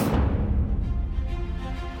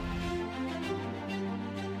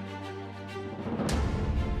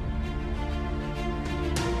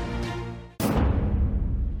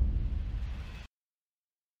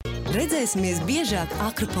 Redzēsimies biežāk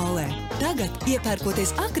Akropolē. Tagad,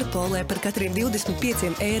 iepērkoties Akropolē par katriem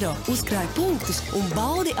 25 eiro, uzkrāj punktus un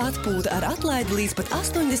baudi atpūtu ar atlaidi līdz pat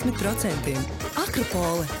 80%.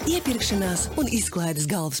 Akropole – iepirkšanās un izklaides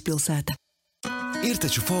galvaspilsēta. Ir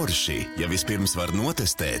taču forši, ja vispirms var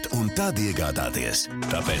notestēt un tad iegādāties.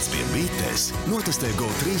 Tāpēc pie Bites notestē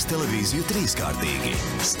GO3 televīziju trīskārtīgi.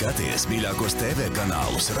 Skaties mīļākos TV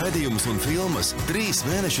kanālus, raidījumus un filmas 3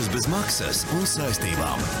 mēnešus bez maksas un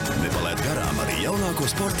saistībām. Nepalaid garām arī jaunāko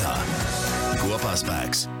sportā. Kopā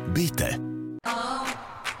spēks. Bite.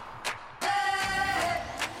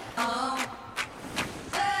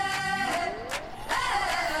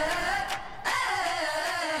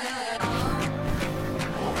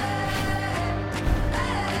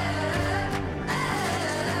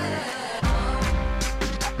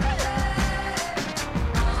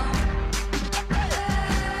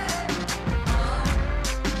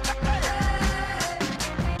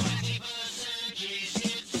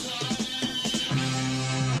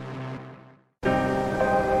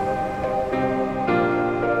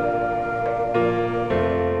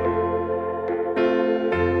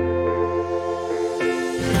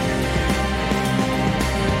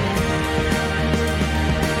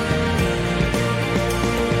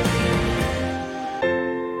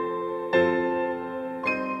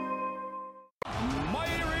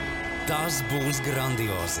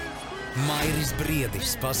 grandiozi. Mairis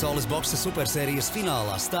Briedis pasaules boksa supersērijas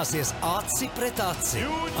finālā stāsies aci pret aci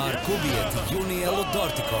ar kubieti Junielu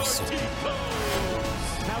Dortikosu.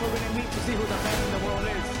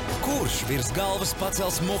 Kurš virs galvas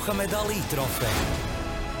pacels Muhamed Ali trofeju?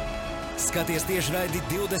 Skaties tiešraidi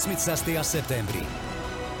 26. septembrī.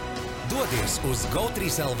 Dodies uz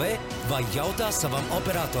GO3 LV vai jautā savam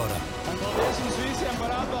operatoram. Paldies jums visiem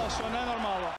par atbalstu šo nenormālu.